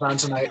tournament on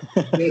tonight.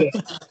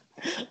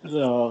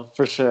 No,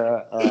 for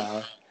sure.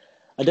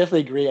 I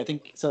definitely agree. I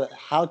think so.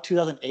 How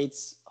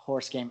 2008's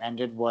horse game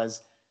ended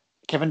was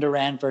Kevin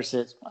Durant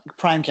versus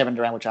prime Kevin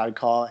Durant, which I would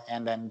call,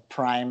 and then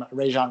prime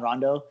Rajon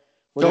Rondo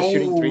were just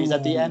shooting threes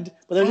at the end.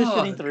 But they're just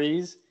shooting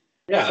threes.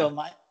 Yeah. So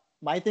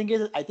my thing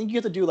is, I think you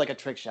have to do like a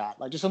trick shot,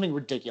 like just something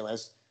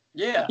ridiculous.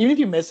 Yeah. Even if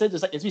you miss it,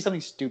 just like it's be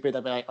something stupid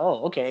that'd be like,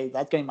 oh, okay,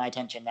 that's getting my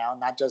attention now,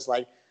 not just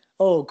like,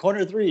 oh,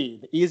 corner three,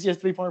 the easiest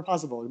 3-pointer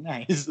possible.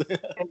 Nice.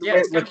 Yeah,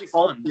 it's gonna be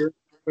fun.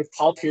 With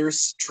Paul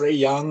Pierce, Trae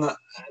Young,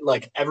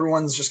 like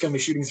everyone's just going to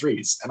be shooting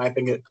threes, and I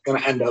think it's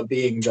going to end up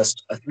being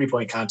just a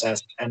 3-point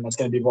contest, and that's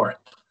going to be boring.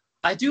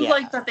 I do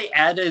like that they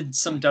added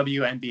some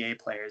WNBA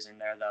players in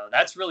there, though.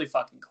 That's really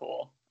fucking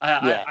cool.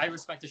 I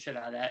respect the shit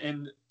out of that.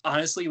 And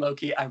honestly,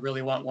 Loki, I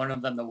really want one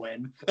of them to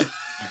win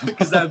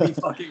because that would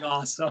be fucking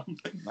awesome.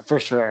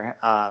 For sure.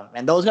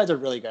 And those guys are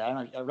really good.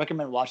 I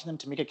recommend watching them.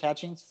 Tamika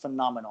Catchings,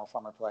 phenomenal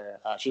former player.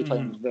 She's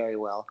playing very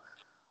well.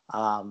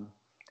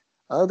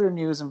 Other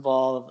news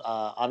involved,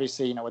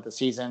 obviously, with the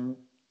season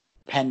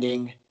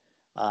pending,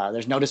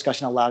 there's no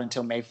discussion allowed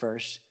until May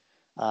 1st.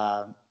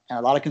 And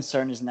a lot of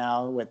concern is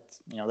now with,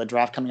 the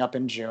draft coming up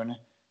in June,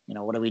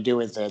 what do we do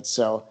with it?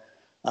 So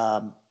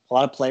a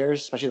lot of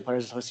players, especially the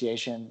Players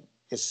Association,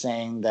 is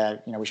saying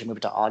that, we should move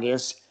it to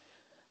August.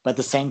 But at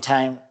the same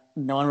time,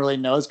 no one really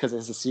knows because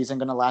is the season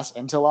going to last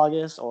until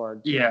August or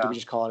do we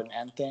just call it an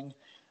end thing?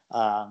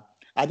 I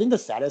think the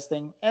saddest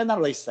thing, and not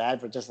really sad,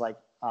 but just like,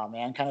 oh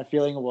man, kind of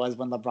feeling was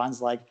when LeBron's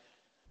like,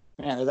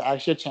 man, there's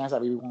actually a chance that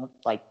we won't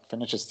like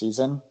finish the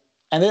season.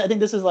 And I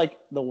think this is like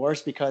the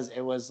worst because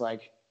it was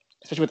like,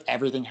 especially with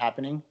everything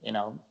happening,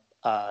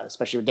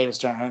 especially with David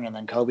Stern and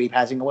then Kobe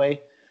passing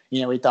away,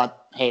 we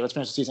thought, hey, let's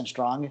finish the season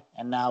strong.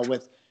 And now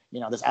with,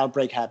 this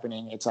outbreak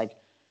happening, it's like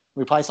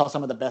we probably saw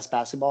some of the best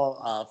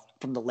basketball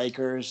from the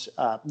Lakers,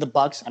 the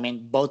Bucks. I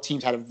mean, both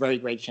teams had a very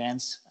great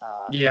chance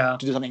to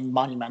do something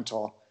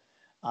monumental.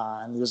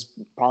 And there's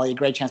probably a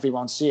great chance we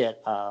won't see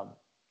it.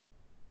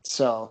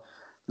 So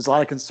there's a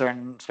lot of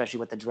concern, especially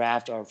with the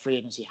draft or free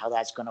agency, how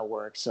that's going to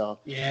work. So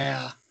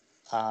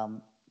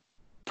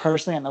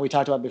personally, I know we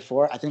talked about it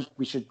before, I think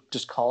we should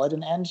just call it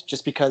an end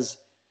just because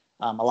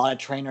a lot of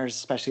trainers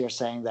especially are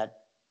saying that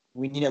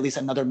we need at least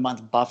another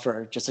month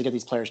buffer just to get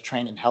these players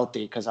trained and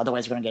healthy because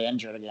otherwise we're going to get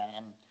injured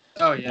again.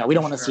 And we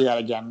don't want to see that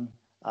again,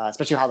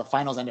 especially how the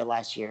finals ended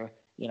last year,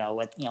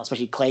 with,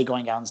 especially Clay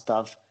going out and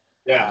stuff.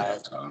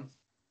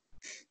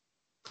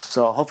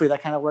 So hopefully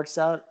that kind of works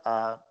out.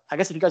 I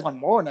guess if you guys want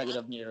more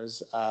negative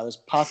news, there's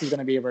possibly going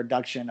to be a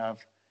reduction of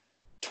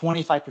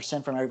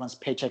 25% from everyone's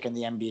paycheck in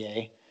the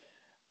NBA.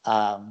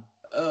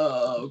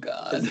 Oh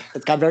God!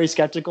 It got very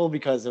skeptical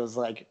because it was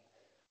like,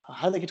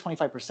 how did they get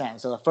 25%?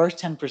 So the first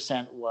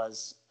 10%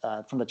 was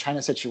from the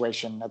China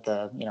situation at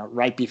the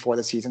right before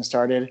the season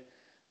started.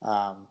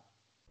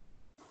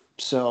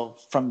 So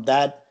from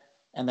that,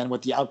 and then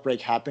with the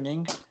outbreak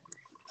happening,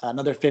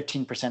 another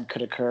 15%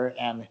 could occur.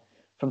 And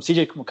from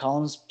CJ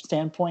McCollum's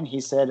standpoint, he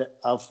said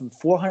from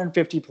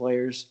 450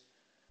 players,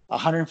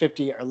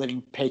 150 are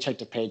living paycheck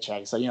to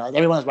paycheck. So,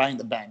 everyone's riding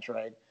the bench,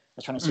 right?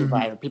 They're trying to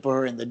survive. People who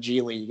are in the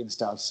G League and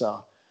stuff.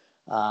 So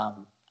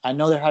I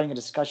know they're having a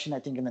discussion, I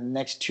think, in the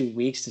next 2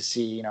 weeks to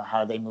see,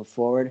 how they move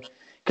forward.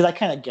 Because I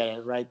kind of get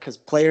it, right? Because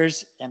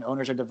players and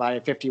owners are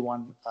divided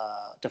 51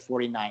 to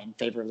 49 in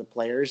favor of the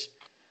players.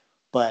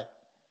 But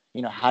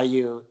how do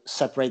you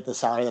separate the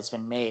salary that's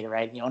been made,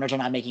 right? Owners are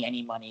not making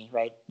any money,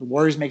 right? The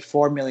Warriors make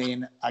 $4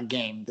 million a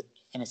game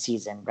in a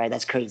season, right?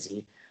 That's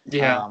crazy.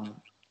 Yeah.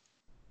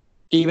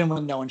 Even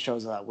when no one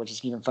shows up, which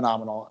is even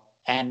phenomenal.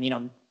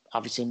 And,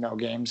 obviously no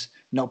games,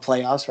 no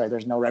playoffs, right?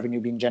 There's no revenue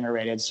being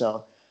generated.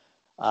 So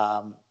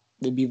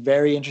it'd be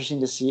very interesting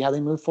to see how they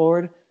move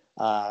forward,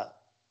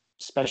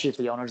 especially if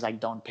the owners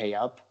don't pay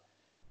up.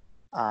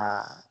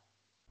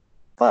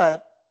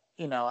 But,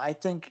 I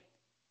think,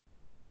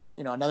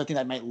 another thing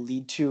that might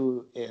lead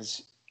to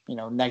is,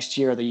 next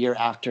year or the year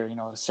after,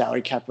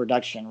 salary cap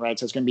reduction, right?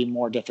 So it's going to be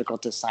more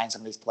difficult to sign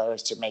some of these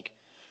players to make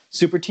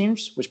super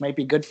teams, which might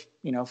be good,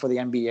 for the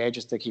NBA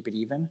just to keep it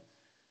even.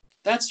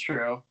 That's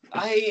true.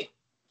 I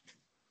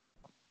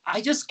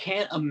just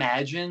can't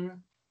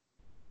imagine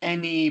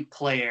any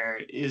player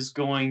is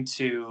going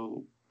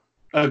to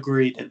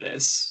agree to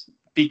this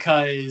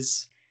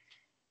because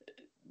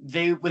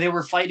they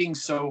were fighting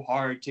so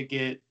hard to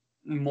get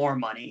more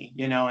money,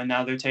 and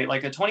now they're taking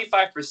like a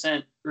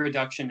 25%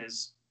 reduction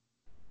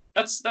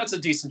that's a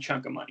decent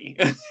chunk of money.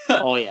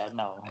 Oh yeah,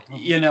 no.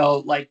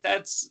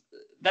 That's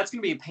going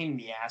to be a pain in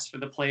the ass for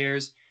the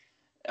players.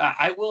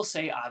 I will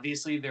say,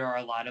 obviously, there are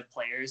a lot of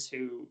players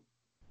who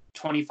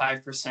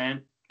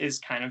 25% is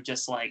kind of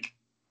just like,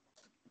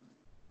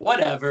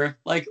 whatever.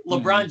 Like,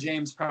 LeBron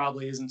James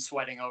probably isn't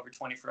sweating over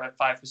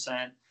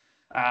 25%.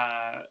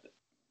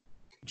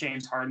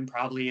 James Harden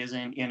probably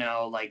isn't,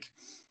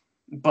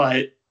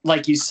 but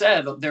like you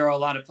said, there are a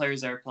lot of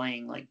players that are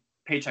playing like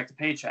paycheck to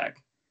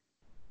paycheck,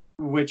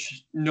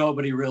 which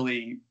nobody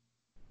really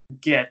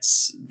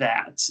gets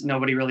that.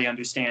 Nobody really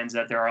understands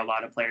that there are a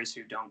lot of players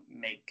who don't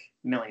make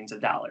millions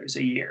of dollars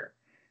a year.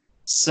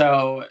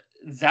 So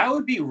that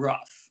would be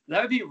rough.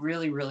 That would be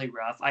really, really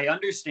rough. I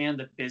understand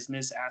the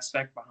business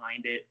aspect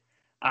behind it.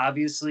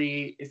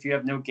 Obviously, if you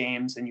have no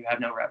games, then you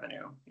have no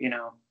revenue,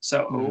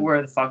 So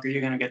where the fuck are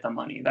you going to get the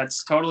money?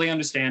 That's totally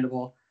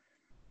understandable.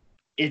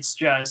 It's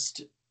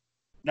just,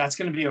 that's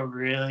going to be a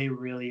really,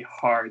 really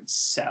hard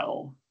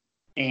sell.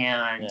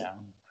 And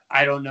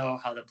I don't know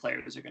how the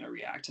players are going to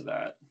react to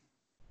that.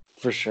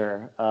 For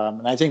sure.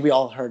 And I think we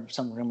all heard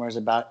some rumors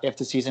about if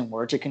the season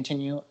were to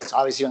continue, it's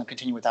obviously going to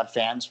continue without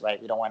fans,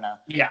 right? We don't want to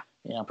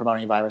promote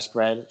any virus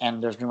spread.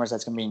 And there's rumors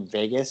that's going to be in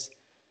Vegas.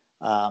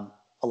 A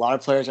lot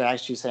of players are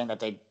actually saying that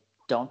they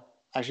don't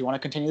actually want to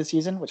continue the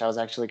season, which I was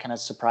actually kind of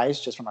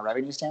surprised just from a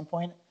revenue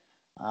standpoint,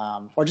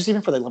 or just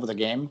even for the love of the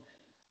game.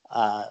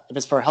 If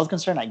it's for a health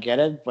concern, I get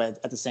it. But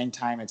at the same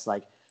time, it's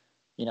like,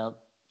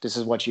 this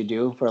is what you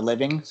do for a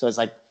living. So it's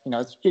like,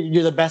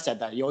 you're the best at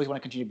that. You always want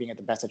to continue being at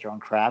the best at your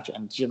own craft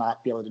and to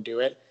not be able to do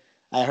it.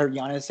 I heard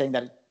Giannis saying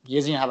that he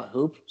doesn't even have a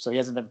hoop, so he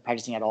hasn't been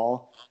practicing at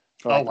all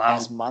for the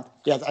past month.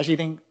 Yeah, I actually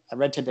think I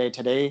read today,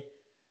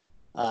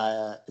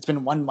 it's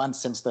been 1 month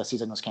since the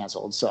season was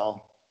canceled.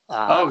 So.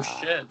 Oh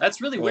shit,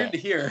 that's really weird to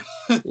hear.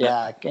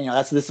 Yeah,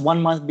 that's this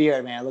 1 month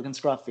beard, man, looking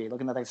scruffy,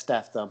 looking like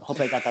Steph. Though, hope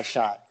I got that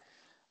shot.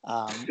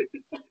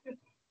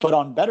 But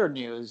on better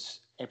news,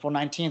 April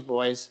 19th,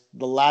 boys,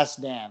 The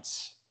Last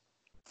Dance.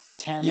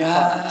 10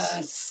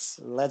 parts.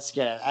 Let's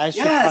get it. As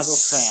Chicago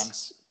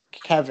fans,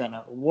 Kevin,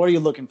 what are you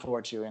looking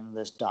forward to in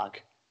this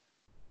doc?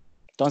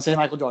 Don't say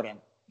Michael Jordan.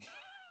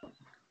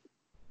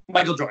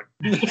 Michael Jordan.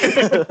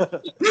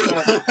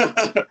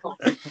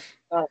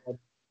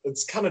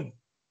 It's kind of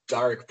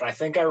dark, but I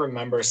think I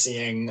remember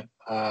seeing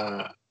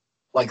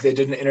they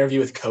did an interview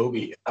with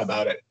Kobe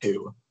about it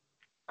too.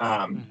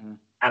 And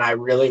I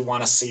really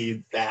want to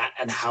see that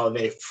and how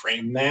they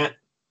frame that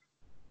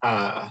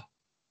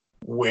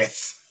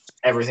with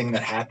everything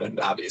that happened,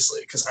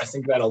 obviously, because I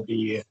think that'll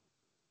be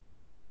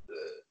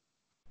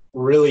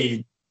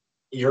really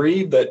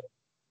eerie but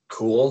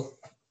cool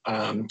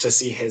to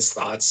see his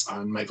thoughts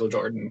on Michael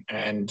Jordan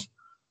and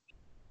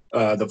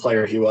the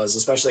player he was,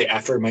 especially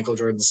after Michael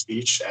Jordan's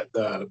speech at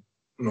the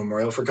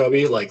memorial for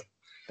Kobe.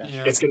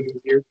 It's going to be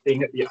weird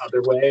seeing it the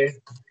other way,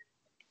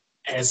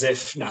 as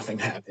if nothing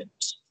happened.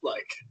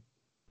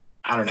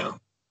 I don't know.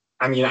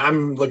 I mean,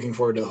 I'm looking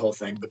forward to the whole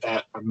thing, but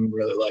that I'm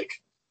really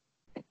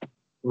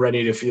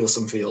ready to feel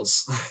some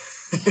feels.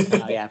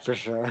 Yeah, for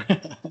sure.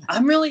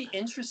 I'm really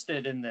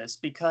interested in this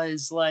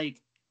because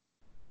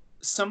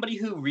somebody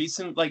who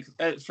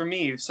for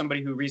me,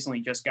 somebody who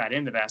recently just got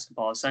into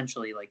basketball,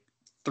 essentially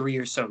 3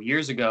 or so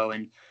years ago,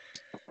 and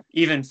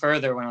even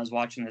further when I was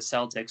watching the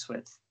Celtics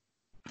with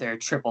their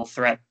triple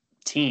threat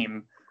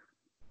team,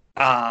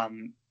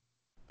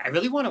 I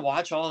really want to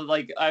watch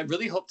I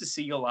really hope to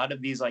see a lot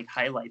of these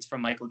highlights from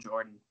Michael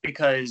Jordan,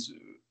 because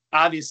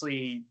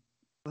obviously,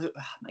 oh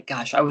my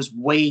gosh, I was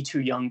way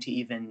too young to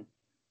even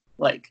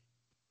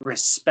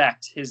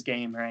respect his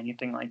game or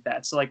anything like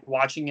that. So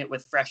watching it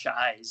with fresh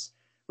eyes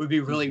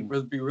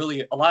would be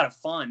really a lot of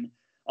fun.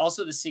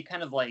 Also to see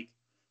kind of like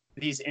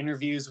these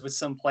interviews with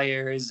some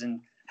players and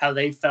how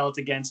they felt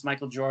against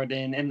Michael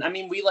Jordan. And I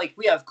mean, we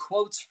have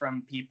quotes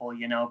from people,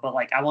 you know, but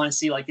like I want to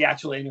see like the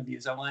actual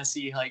interviews. I want to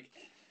see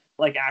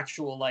like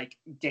actual like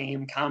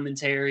game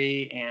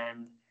commentary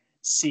and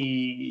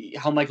see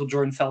how Michael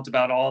Jordan felt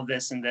about all of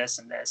this and this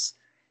and this.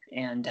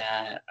 And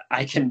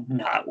I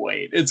cannot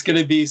wait. It's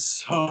gonna be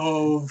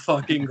so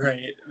fucking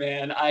great,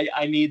 man.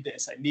 I need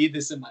this. I need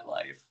this in my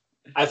life.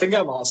 I think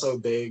I'm also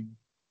big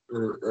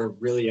or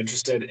really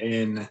interested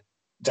in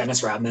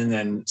Dennis Rodman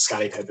and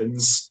Scottie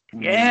Pippen's.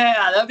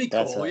 Yeah, that'd be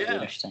That's cool. Yeah.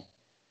 interesting.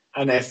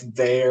 And if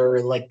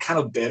they're like kind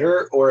of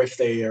bitter or if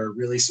they are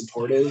really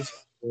supportive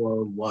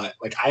or what.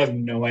 Like I have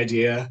no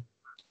idea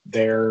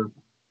their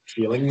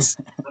feelings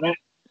on it.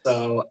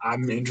 So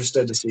I'm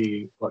interested to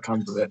see what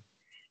comes of it.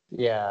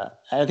 Yeah,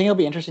 I think it'll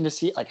be interesting to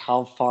see like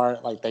how far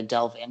like they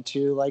delve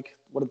into like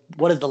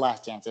what is the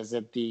Last Dance? Is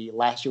it the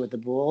last year with the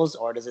Bulls,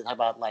 or does it have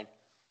about like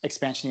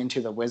expansion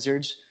into the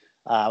Wizards?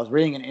 I was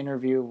reading an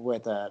interview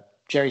with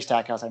Jerry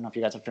Stackhouse. I don't know if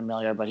you guys are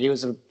familiar, but he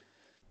was a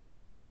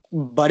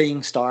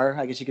budding star,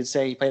 I guess you could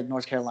say. He played at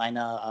North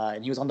Carolina,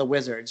 and he was on the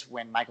Wizards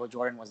when Michael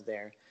Jordan was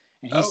there.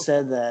 And he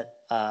said that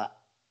I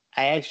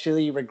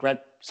actually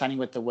regret signing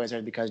with the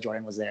Wizards because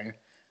Jordan was there.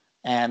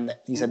 And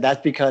he said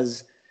that's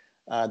because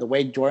the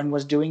way Jordan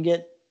was doing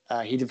it,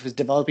 he was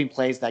developing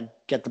plays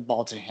that get the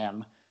ball to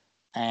him.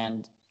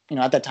 And, you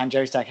know, at that time,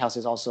 Jerry Stackhouse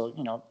is also,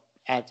 you know,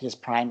 at his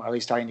prime, or at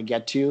least starting to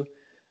get to.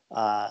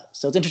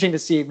 So it's interesting to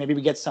see. Maybe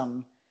we get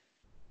some.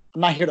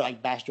 I'm not here to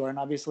like bash Jordan,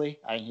 obviously.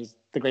 I mean, he's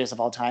the greatest of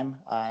all time.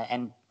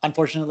 And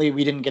unfortunately,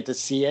 we didn't get to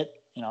see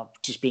it, you know,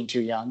 just being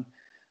too young.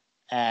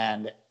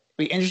 And it'd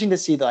be interesting to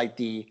see the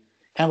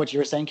kind of what you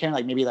were saying, Karen,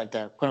 like maybe like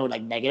the quote unquote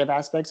like negative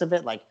aspects of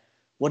it. Like,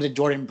 what did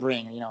Jordan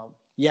bring? You know,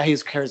 yeah, he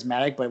was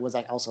charismatic, but it was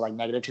like also like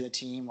negative to the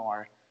team,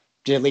 or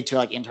did it lead to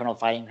like internal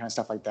fighting kind of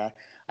stuff like that?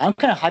 I'm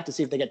kind of hyped to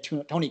see if they get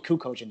Tony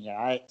Kukoc in here.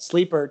 All right,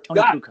 sleeper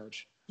Tony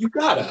Kukoc. You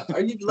gotta.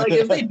 Are you like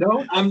if they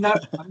don't?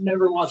 I've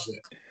never watched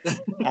it.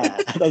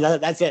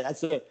 That's it.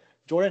 That's it.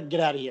 Jordan, get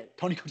out of here.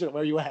 Tony Kukoc,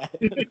 where are you at?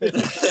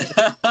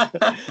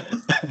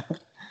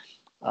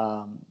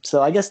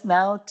 So I guess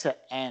now to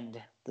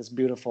end this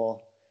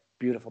beautiful,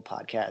 beautiful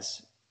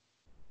podcast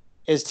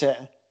is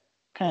to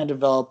kind of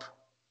develop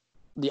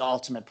the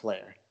ultimate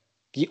player,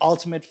 the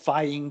ultimate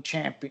fighting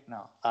champion.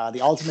 No,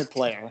 the ultimate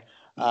player.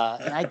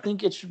 And I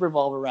think it should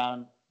revolve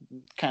around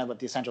kind of what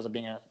the essentials of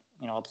being a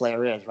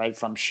player is, right?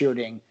 From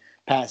shooting,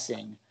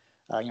 passing,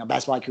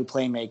 basketball IQ,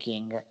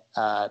 playmaking,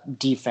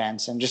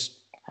 defense, and just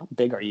how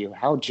big are you?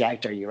 How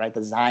jacked are you, right?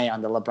 The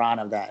Zion, the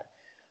LeBron of that.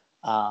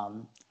 I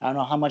don't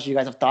know how much you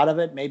guys have thought of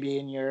it, maybe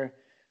in your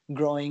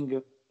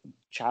growing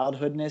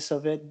childhoodness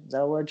of it. Is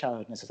that a word?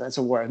 Childhoodness. That's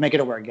a word. Make it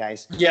a word,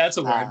 guys. Yeah, it's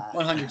a word.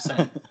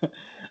 100%.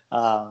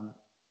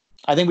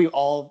 I think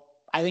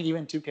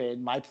even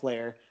 2K, my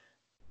player,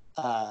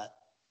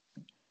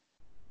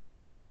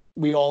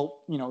 we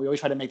always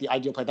try to make the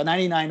ideal player, the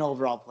 99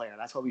 overall player.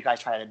 That's what we guys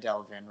try to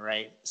delve in,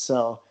 right?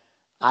 So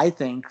I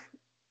think,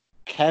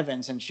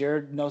 Kevin, since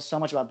you know so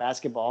much about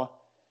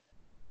basketball,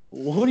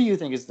 who do you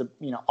think is the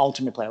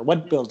ultimate player?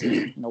 What builds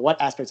it?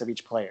 What aspects of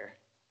each player?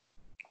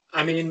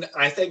 I mean,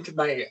 I think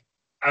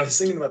I was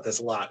thinking about this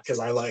a lot because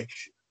I like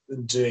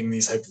doing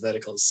these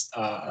hypotheticals,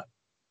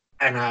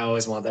 and I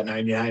always want that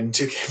 99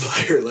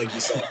 2K player, like you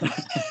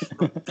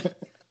said.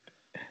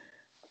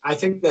 I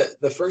think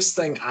that the first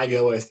thing I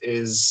go with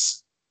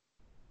is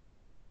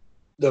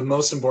the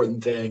most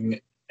important thing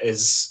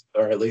is,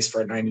 or at least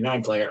for a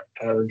 99 player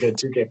or a good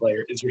 2K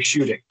player, is your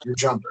shooting, your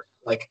jumper.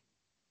 Like,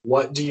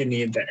 what do you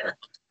need there?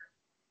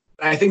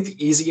 I think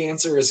the easy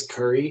answer is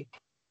Curry,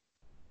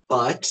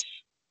 but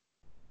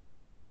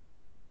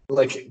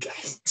like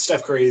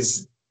Steph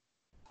Curry's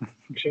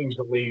changed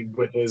the league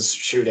with his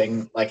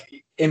shooting,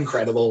 like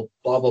incredible,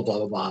 blah, blah, blah,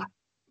 blah, blah,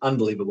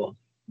 unbelievable.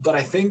 But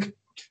I think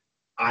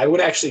I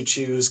would actually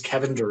choose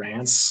Kevin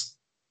Durant's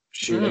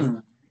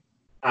shooting,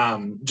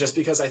 just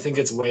because I think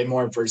it's way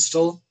more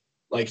versatile.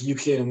 Like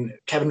Kevin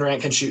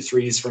Durant can shoot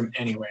threes from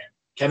anywhere.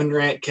 Kevin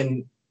Durant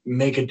can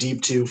make a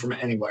deep two from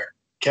anywhere.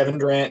 Kevin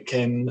Durant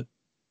can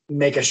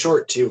make a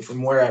short two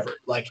from wherever.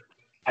 Like,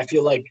 I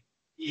feel like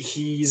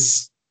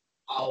he's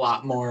a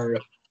lot more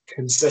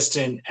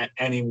consistent at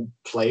any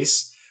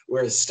place,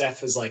 whereas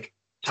Steph is like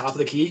top of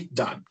the key,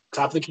 done.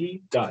 Top of the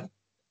key, done.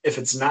 If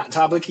it's not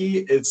top of the key,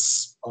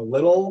 it's a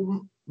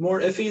little more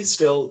iffy.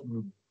 Still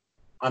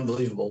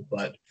unbelievable,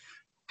 but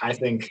I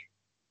think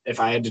if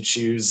I had to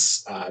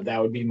choose,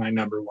 that would be my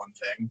number one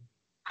thing.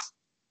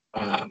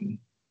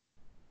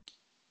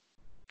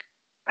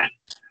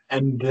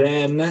 And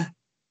then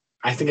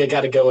I think I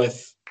got to go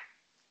with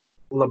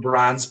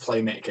LeBron's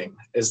playmaking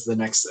is the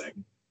next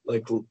thing.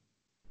 Like,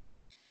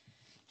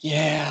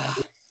 yeah,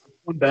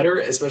 better,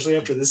 especially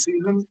after this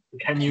season.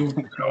 Can you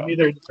tell me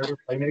there's a better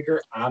playmaker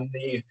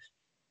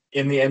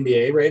in the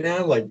NBA right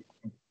now? Like,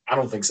 I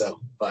don't think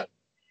so. But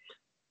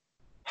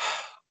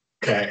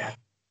okay,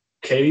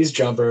 Katie's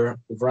jumper,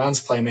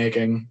 LeBron's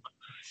playmaking.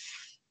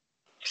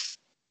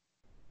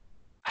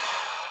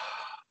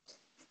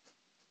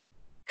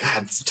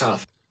 It's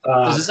tough.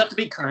 Does this have to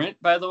be current,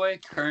 by the way?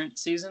 Current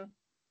season?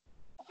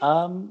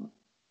 You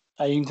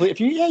include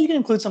you can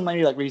include some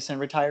maybe like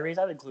recent retirees.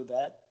 I would include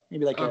that.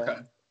 Maybe like Okay.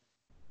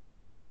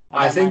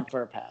 I think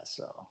for a pass.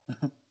 So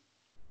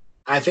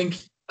I think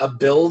a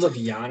build of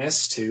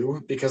Giannis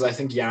too, because I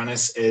think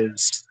Giannis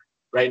is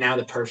right now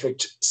the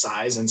perfect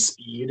size and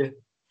speed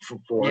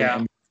for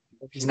him.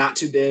 He's not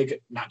too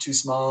big, not too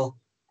small.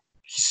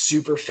 He's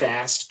super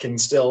fast, can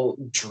still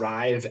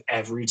drive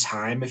every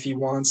time if he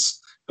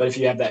wants. But if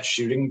you have that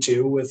shooting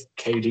too with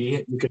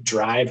KD, you could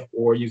drive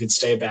or you could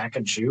stay back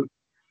and shoot.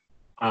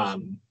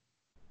 And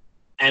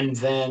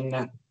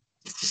then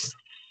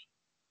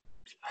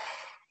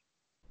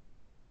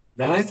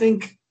I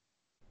think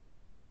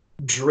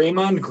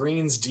Draymond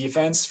Green's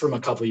defense from a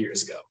couple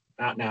years ago,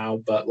 not now,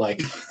 but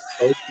like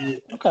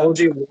OG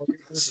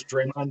Warriors,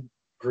 Draymond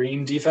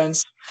Green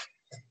defense.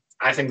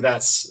 I think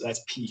that's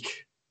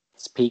peak.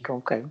 It's peak,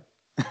 okay.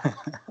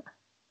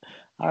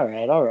 All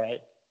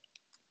right.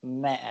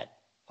 Matt.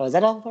 Oh, is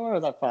that all 4 or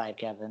is that 5,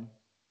 Kevin?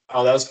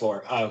 Oh, that was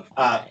 4.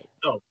 Right.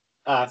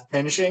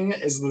 Finishing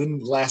is the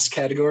last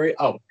category.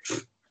 Oh,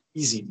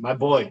 easy. My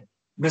boy,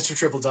 Mr.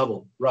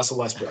 Triple-Double, Russell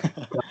Westbrook.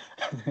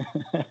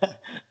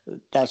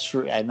 That's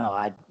true. I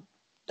know.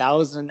 That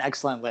was an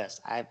excellent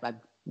list. I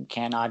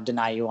cannot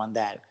deny you on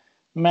that.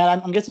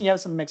 Matt, I'm guessing you have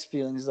some mixed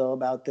feelings, though,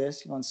 about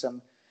this. You want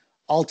some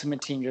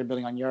ultimate team you're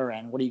building on your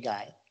end. What do you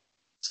got?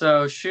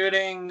 So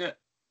shooting,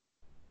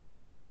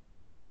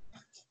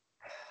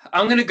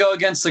 I'm going to go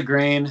against the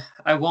grain.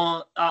 I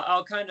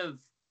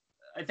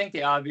think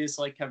the obvious,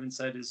 like Kevin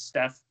said, is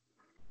Steph.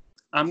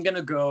 I'm going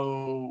to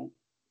go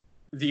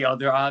the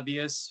other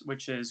obvious,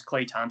 which is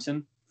Klay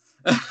Thompson.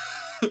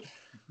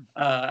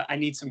 I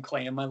need some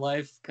Klay in my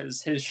life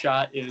because his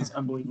shot is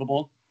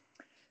unbelievable.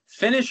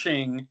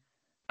 Finishing,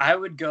 I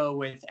would go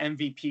with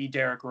MVP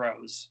Derrick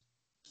Rose.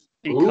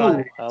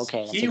 Because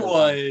he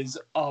was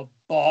a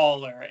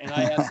baller, and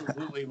I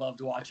absolutely loved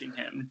watching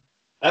him.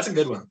 That's a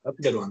good one.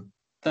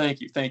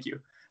 Thank you.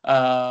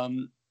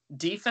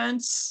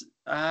 Defense,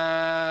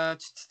 I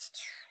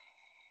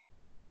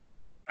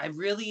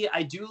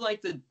do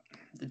like the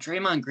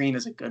Draymond Green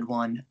is a good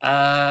one.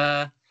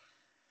 I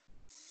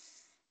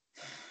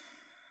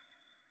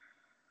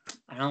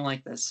don't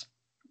like this.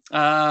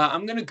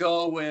 I'm gonna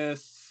go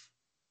with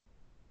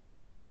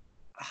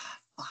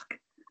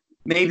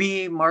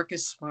maybe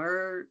Marcus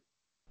Smart.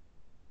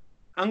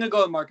 I'm going to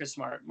go with Marcus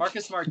Smart.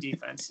 Marcus Smart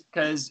defense,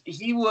 because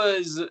he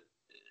was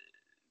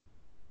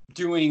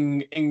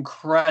doing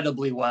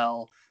incredibly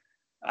well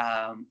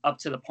up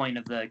to the point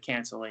of the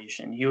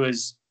cancellation. He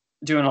was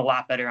doing a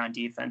lot better on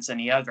defense than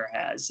he ever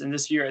has. And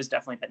this year has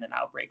definitely been an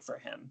outbreak for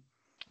him.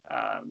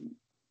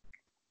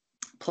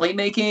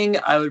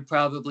 Playmaking, I would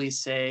probably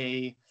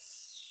say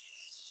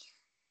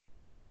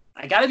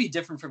I got to be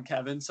different from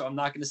Kevin, so I'm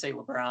not going to say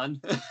LeBron,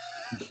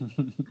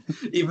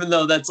 even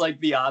though that's like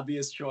the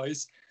obvious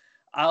choice.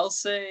 I'll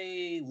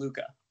say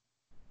Luka.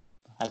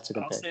 That's a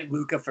good pick. I'll say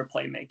Luka for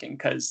playmaking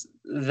because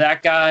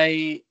that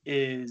guy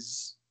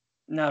is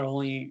not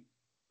only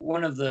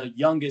one of the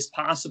youngest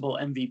possible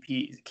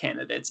MVP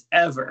candidates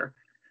ever,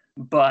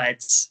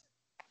 but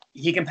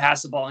he can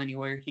pass the ball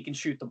anywhere. He can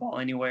shoot the ball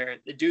anywhere.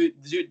 The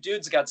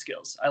dude's got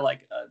skills. I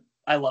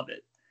love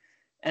it.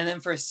 And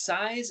then for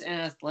size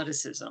and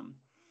athleticism,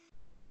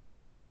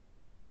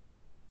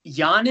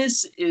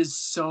 Giannis is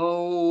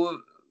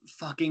so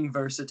fucking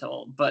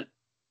versatile, but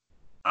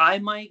I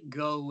might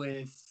go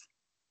with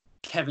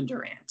Kevin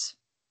Durant.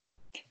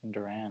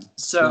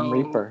 So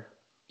Reaper.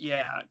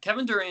 Yeah,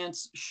 Kevin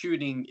Durant's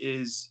shooting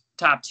is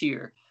top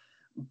tier,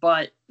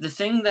 but the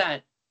thing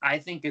that I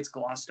think gets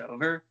glossed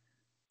over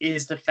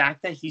is the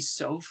fact that he's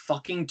so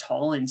fucking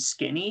tall and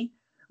skinny,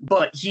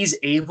 but he's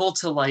able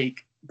to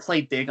like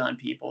play big on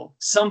people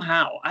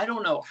somehow. I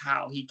don't know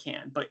how he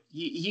can, but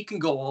he can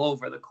go all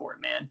over the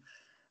court, man.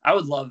 I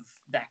would love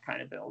that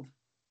kind of build.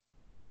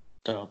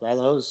 Dope.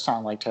 Those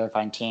sound like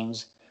terrifying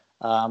teams.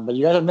 But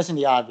you guys are missing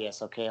the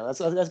obvious. Okay, let's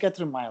get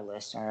through my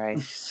list. All right.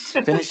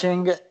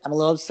 Finishing, I'm a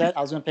little upset.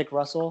 I was gonna pick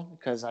Russell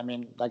because I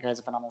mean that guy's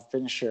a phenomenal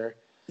finisher.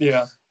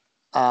 Yeah. If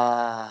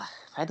I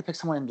had to pick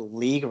someone in the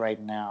league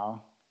right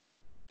now,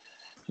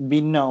 it'd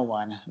be no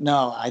one.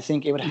 No, I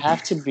think it would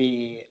have to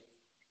be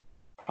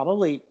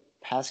probably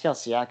Pascal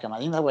Siakam. I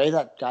think the way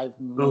that guy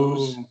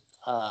moves,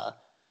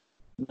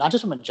 not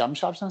just from a jump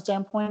shot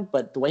standpoint,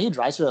 but the way he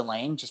drives through the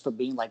lane, just for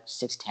being like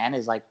 6'10",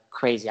 is like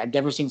crazy. I've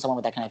never seen someone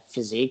with that kind of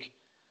physique.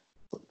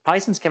 Probably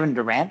since Kevin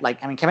Durant.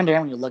 Kevin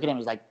Durant, when you look at him,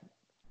 is like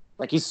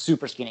he's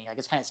super skinny. Like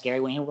it's kind of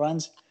scary when he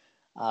runs.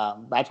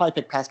 But I'd probably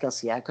pick Pascal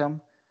Siakam.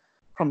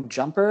 From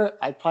jumper,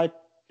 I'd probably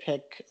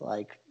pick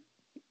like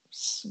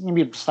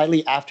maybe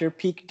slightly after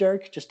peak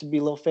Dirk, just to be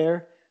a little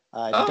fair.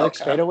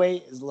 Dirk's fadeaway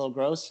is a little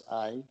gross.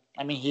 I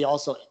mean, he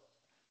also,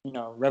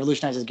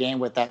 revolutionized his game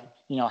with that,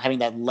 having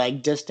that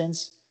leg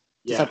distance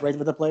to separate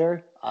with the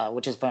player,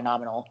 which is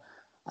phenomenal.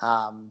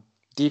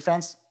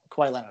 Defense,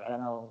 Kawhi Leonard. I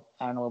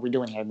don't know what we're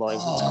doing here, boys.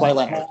 It's Kawhi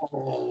Leonard.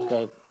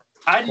 Okay.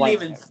 I didn't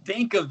even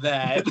think of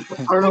that.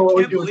 I don't know what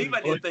I can't believe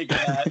I didn't think of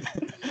that.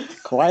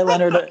 Kawhi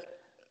Leonard.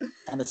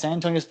 and the San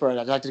Antonio Spurs,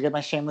 I'd like to get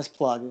my shameless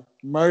plug,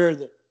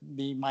 murdered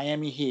the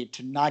Miami Heat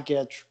to not get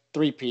a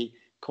three-peat.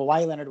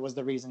 Kawhi Leonard was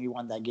the reason we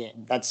won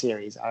that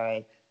series, all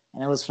right?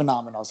 And it was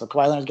phenomenal. So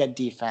Kawhi Leonard got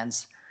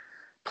defense.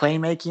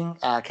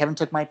 Playmaking, Kevin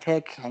took my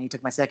pick, and he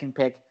took my second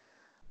pick.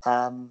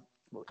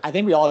 I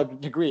think we all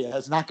agree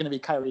it's not going to be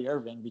Kyrie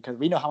Irving because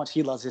we know how much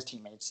he loves his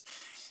teammates.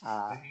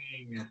 But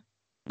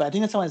I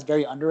think that's someone that's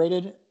very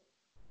underrated.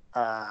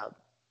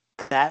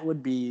 That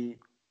would be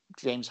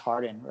James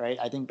Harden, right?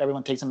 I think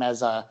everyone takes him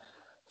as a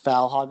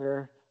foul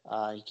hogger.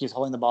 He keeps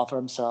holding the ball for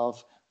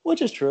himself,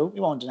 which is true. We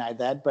won't deny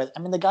that. But, I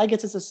mean, the guy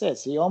gets his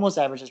assists. He almost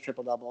averages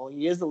triple-double.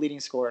 He is the leading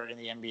scorer in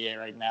the NBA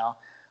right now.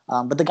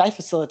 But the guy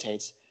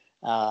facilitates.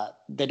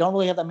 They don't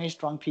really have that many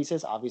strong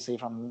pieces, obviously,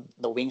 from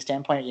the wing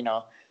standpoint. You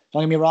know,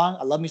 don't get me wrong.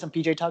 I love me some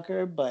PJ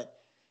Tucker, but,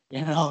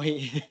 you know,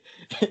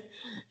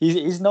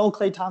 he's no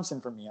Klay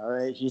Thompson for me, all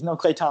right? He's no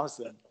Klay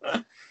Thompson.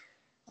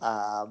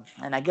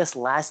 And I guess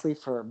lastly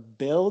for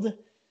build,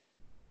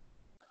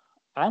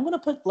 I'm going to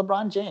put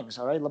LeBron James,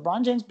 all right?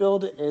 LeBron James'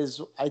 build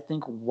is, I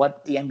think,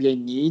 what the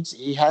NBA needs.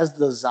 He has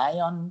the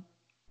Zion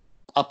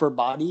upper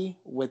body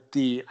with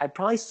I'd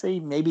probably say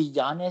maybe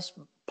Giannis,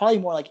 probably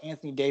more like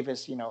Anthony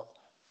Davis,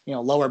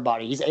 lower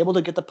body. He's able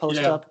to get the post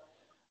up.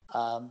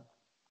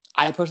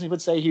 I personally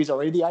would say he's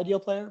already the ideal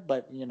player,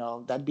 but,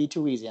 that'd be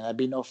too easy and that'd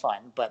be no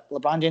fun. But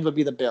LeBron James would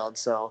be the build.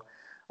 So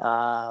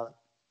I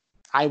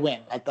win.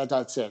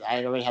 That's it.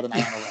 I already had an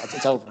eye on it.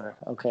 It's over.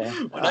 Okay.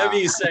 Whatever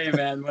you say,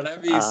 man.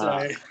 Whatever you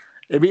say.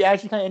 It'd be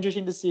actually kind of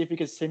interesting to see if we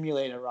could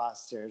simulate a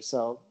roster.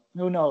 So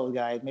who knows,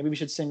 guys? Maybe we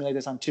should simulate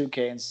this on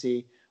 2K and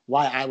see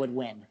why I would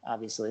win,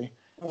 obviously.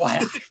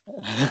 Why?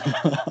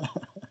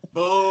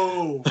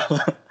 Boom.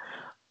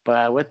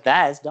 But with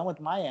that, it's done with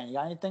my end. You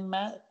got anything,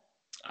 Matt?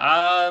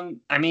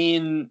 I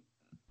mean,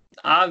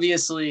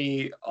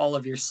 obviously, all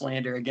of your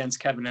slander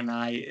against Kevin and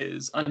I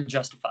is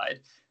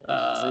unjustified.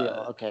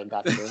 Real. Okay,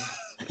 got you.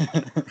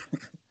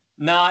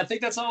 No, I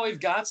think that's all we've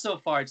got so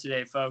far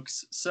today,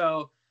 folks.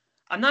 So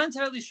I'm not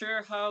entirely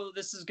sure how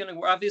this is going to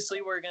work.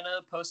 Obviously, we're going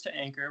to post to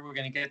Anchor. We're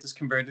going to get this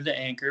converted to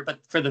Anchor.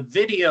 But for the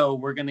video,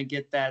 we're going to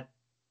get that.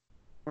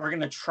 We're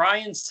going to try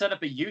and set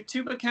up a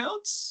YouTube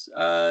account.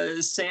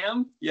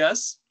 Sam,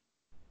 yes?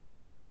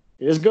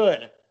 It is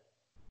good.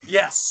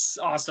 Yes,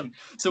 awesome.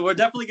 So we're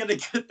definitely going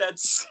to get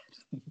that.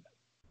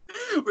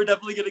 We're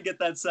definitely going to get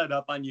that set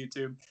up on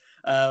YouTube.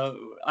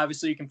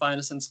 Obviously, you can find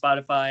us on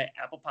Spotify,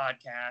 Apple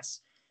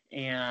Podcasts,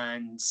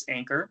 and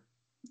Anchor,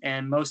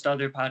 and most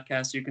other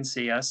podcasts. You can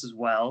see us as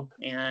well.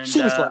 And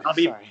I'll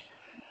be. Sorry.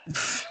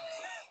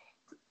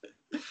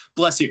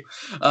 Bless you.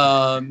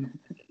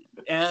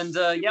 And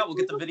we'll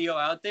get the video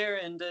out there,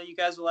 and you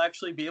guys will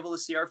actually be able to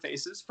see our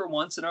faces for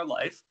once in our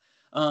life.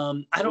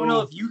 I don't know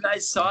if you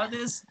guys saw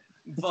this,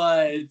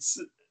 but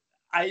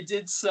I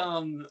did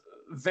some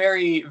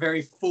very,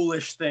 very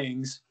foolish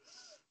things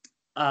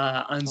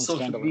on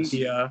social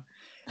media.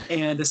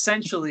 And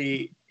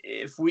essentially,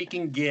 if we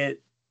can get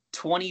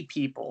 20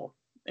 people,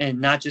 and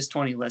not just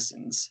 20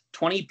 listens,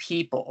 20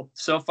 people.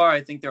 So far,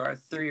 I think there are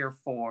 3 or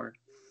 4,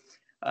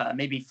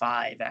 maybe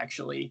 5,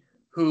 actually,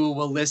 who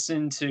will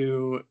listen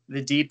to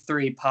the Deep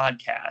 3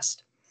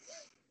 podcast.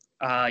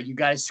 You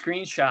guys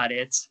screenshot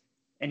it,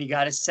 and you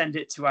got to send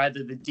it to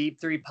either the Deep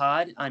 3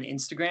 Pod on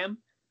Instagram,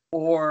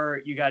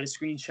 or you got to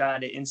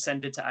screenshot it and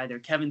send it to either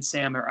Kevin,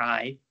 Sam, or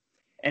I.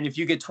 And if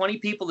you get 20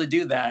 people to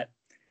do that,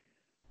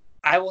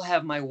 I will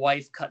have my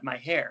wife cut my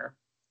hair,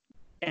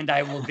 and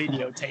I will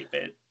videotape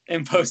it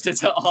and post it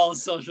to all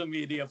social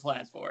media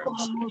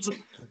platforms.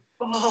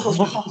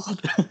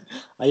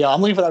 Yeah,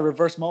 I'm looking for that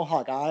reverse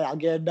mohawk. I'll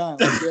get it done.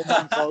 Let's get it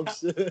done,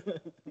 folks.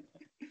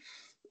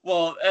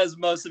 Well, as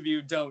most of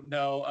you don't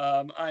know,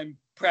 I'm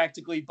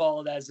practically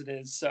bald as it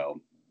is,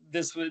 so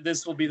this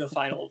will be the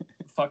final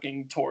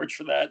fucking torch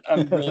for that.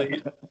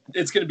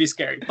 It's going to be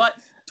scary. But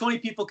 20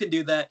 people can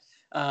do that.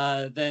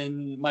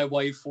 Then my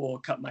wife will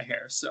cut my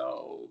hair,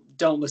 so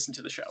don't listen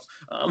to the show.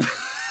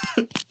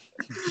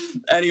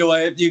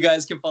 Anyway, you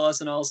guys can follow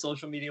us on all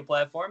social media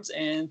platforms,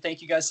 and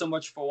thank you guys so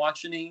much for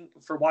watching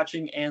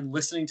and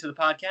listening to the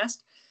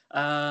podcast.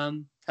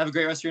 Have a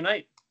great rest of your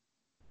night.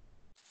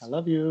 I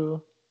love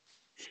you.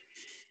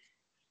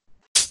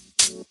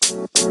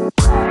 You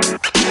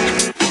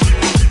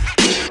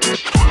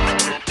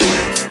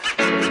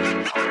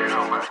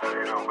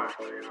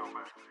know,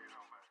 man.